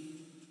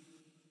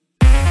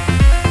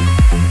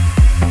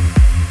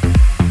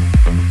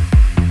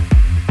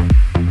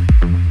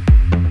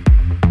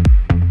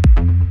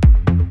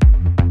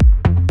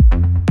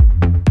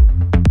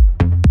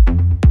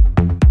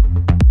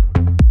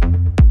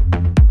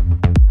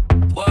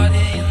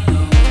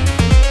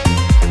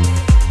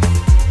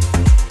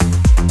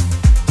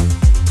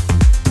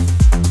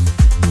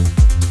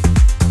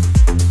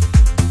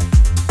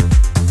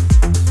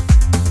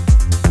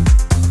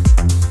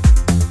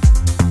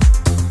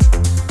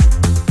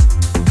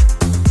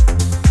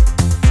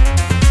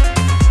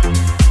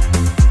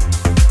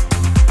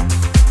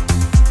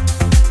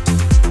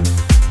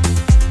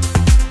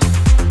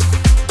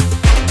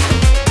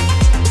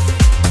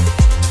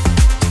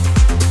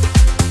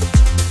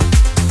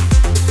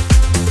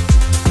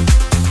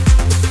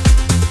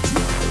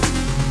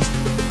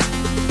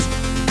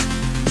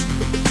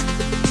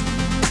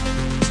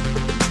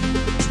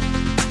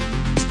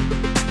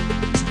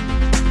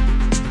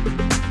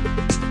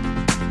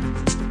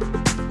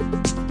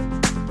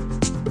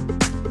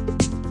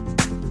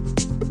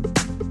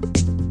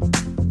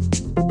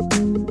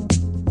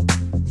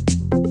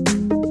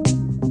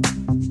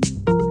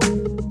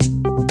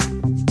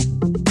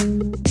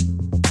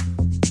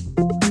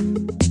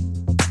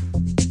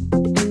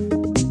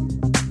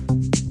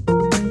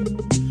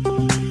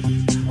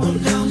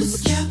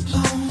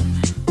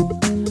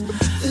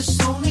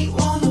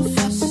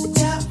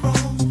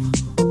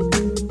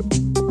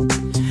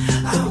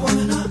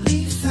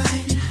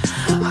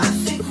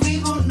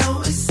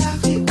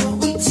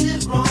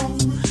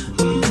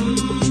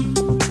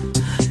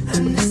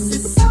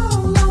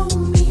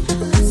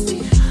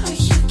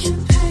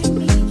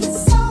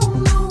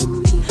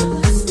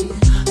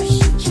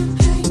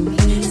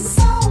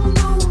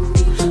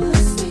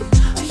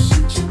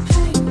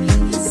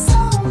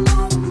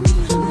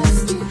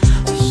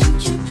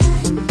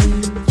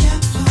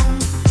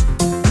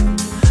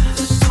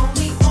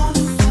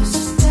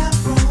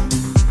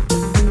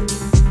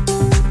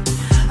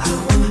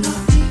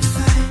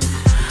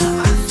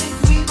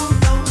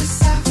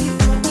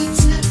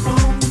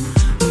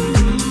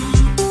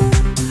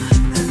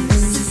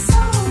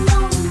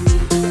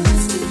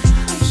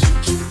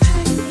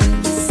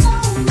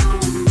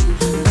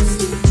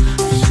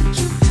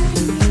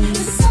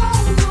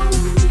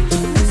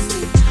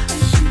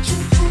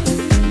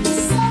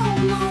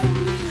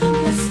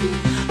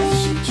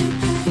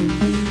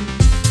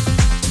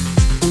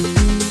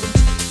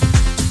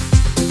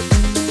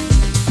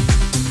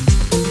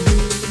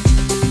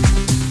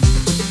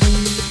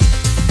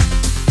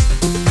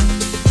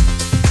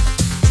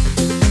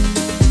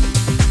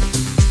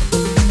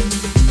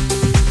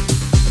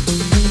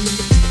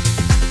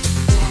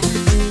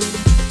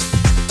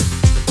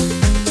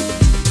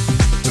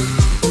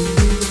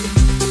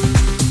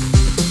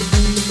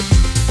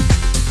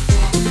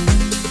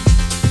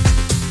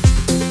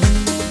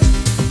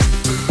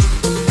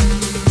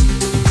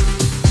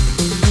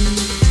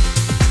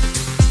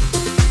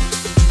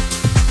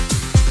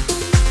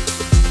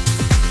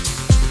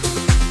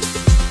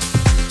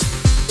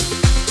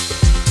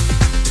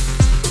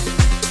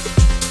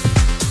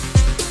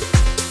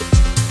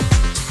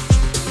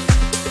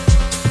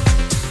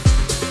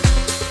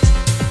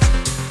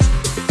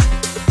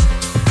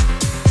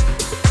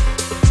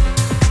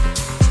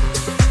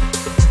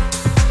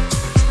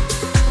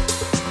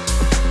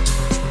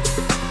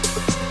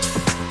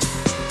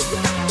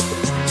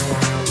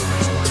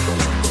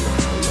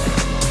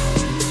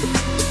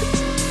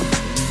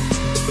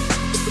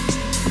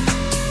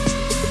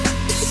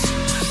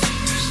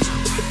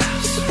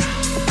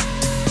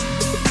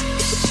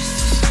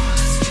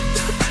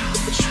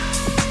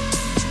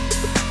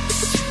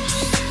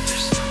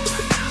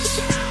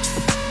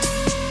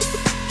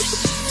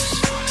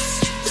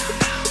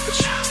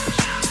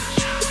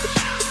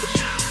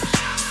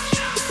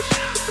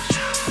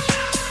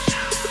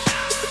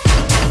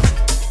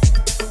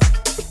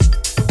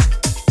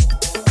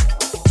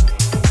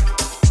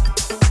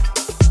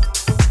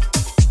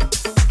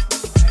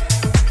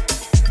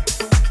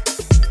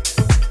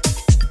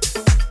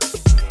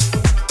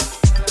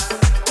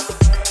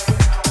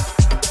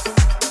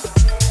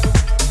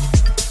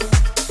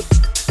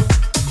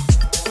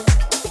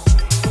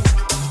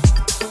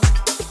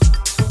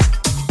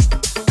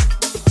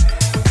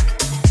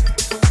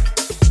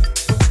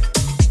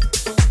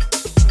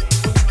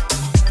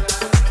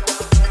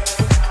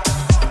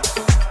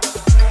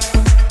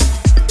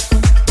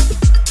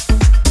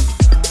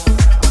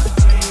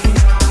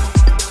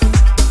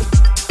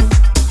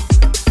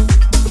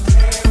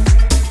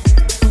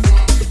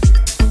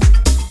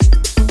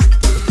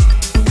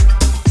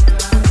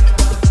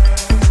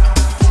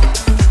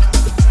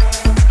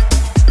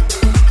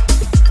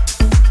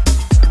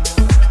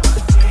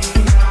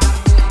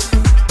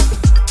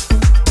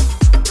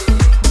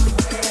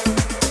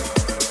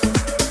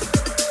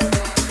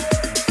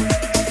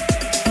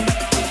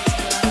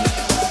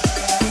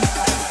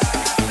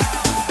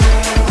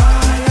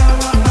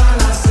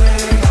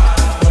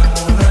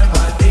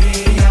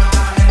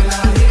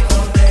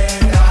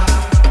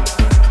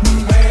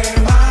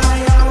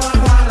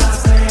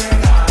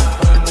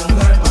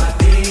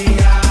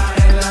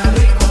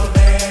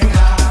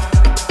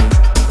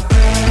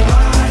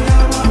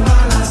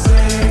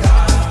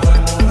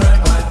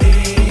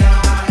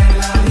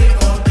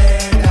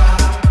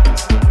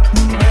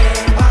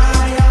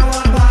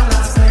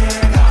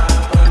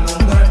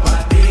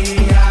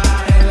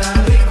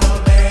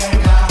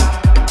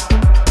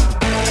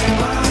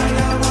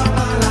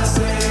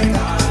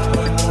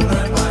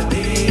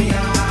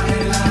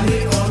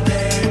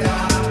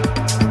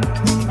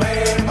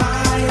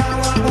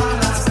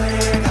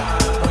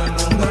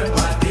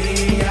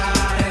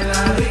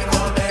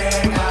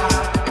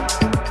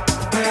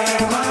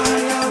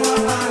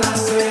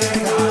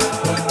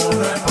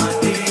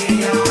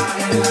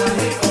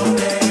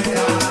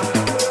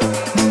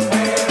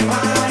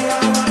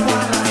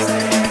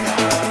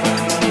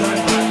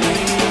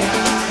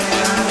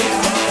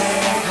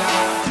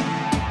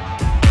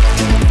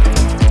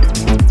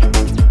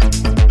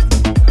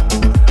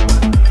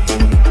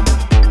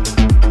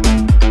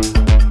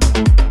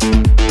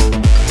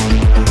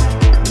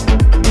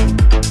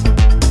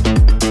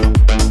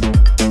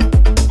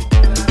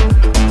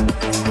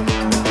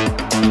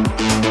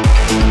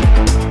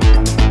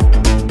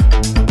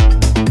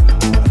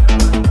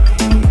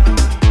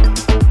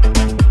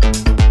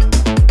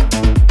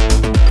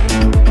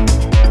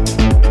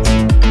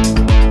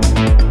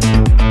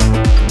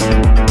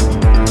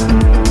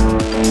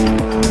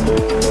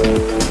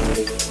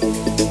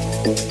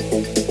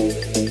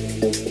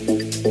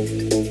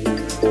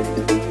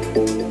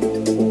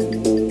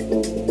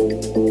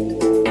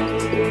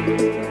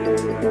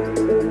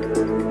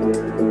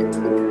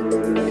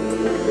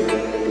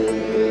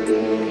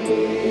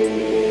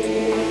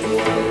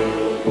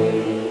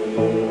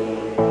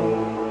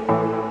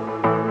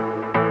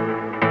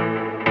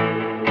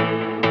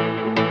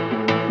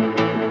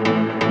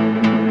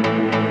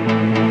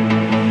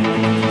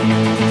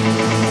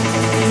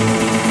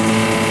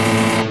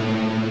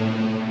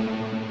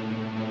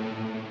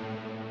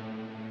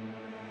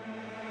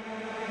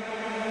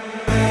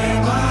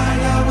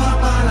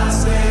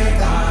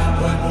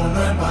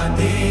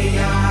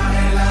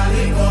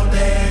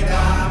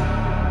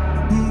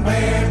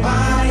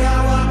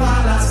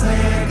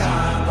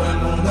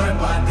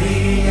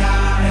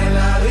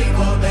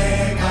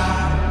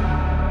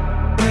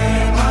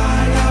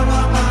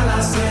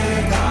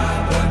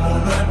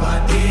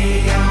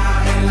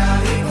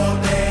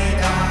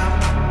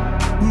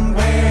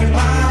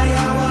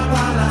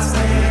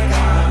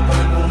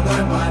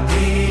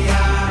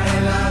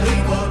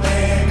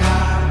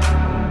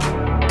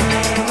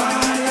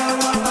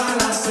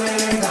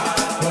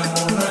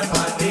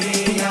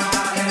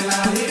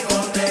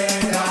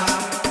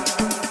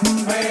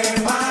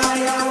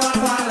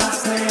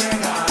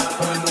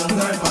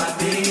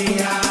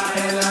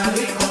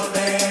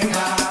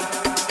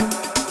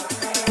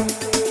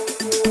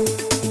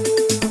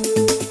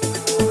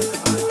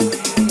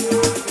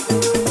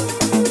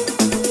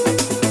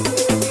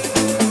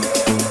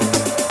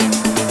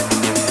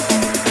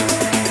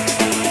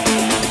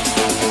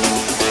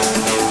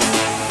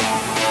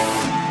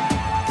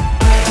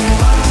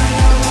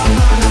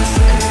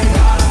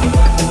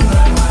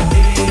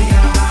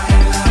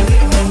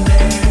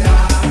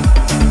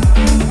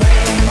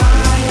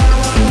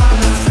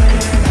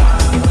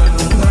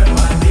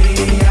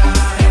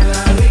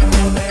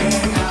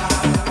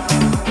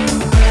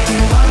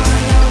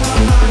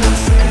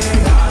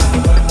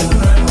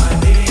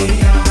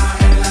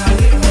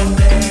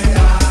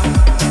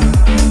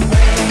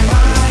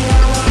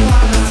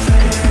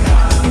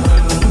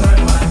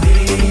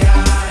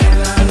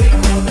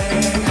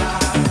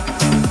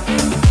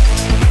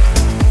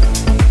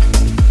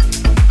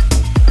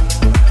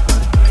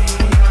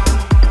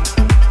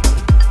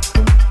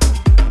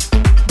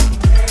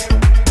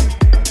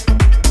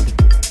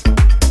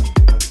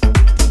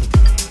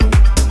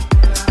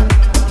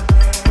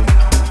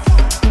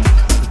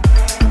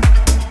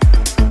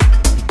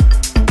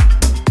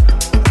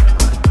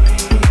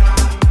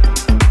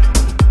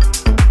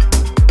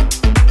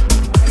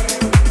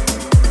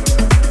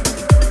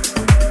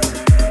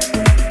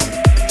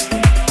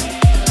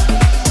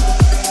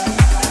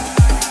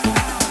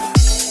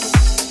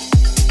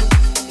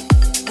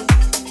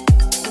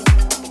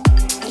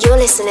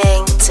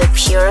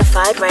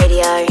 Purified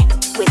Radio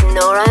with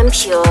Nora En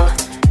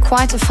Pure.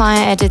 Quite a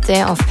fire edit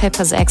there of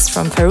Pepper's X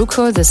from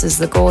Peruko. This is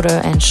the Gordo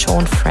and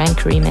Sean Frank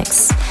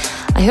remix.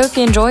 I hope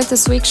you enjoyed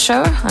this week's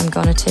show. I'm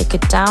gonna take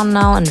it down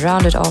now and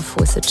round it off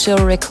with a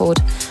chill record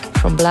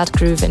from Blood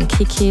Groove and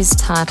Kiki's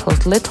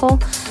titled Little.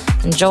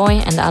 Enjoy,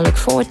 and I look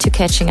forward to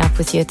catching up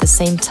with you at the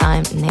same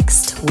time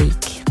next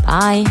week.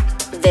 Bye.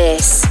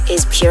 This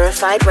is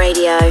Purified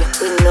Radio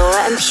with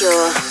Nora En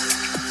Pure.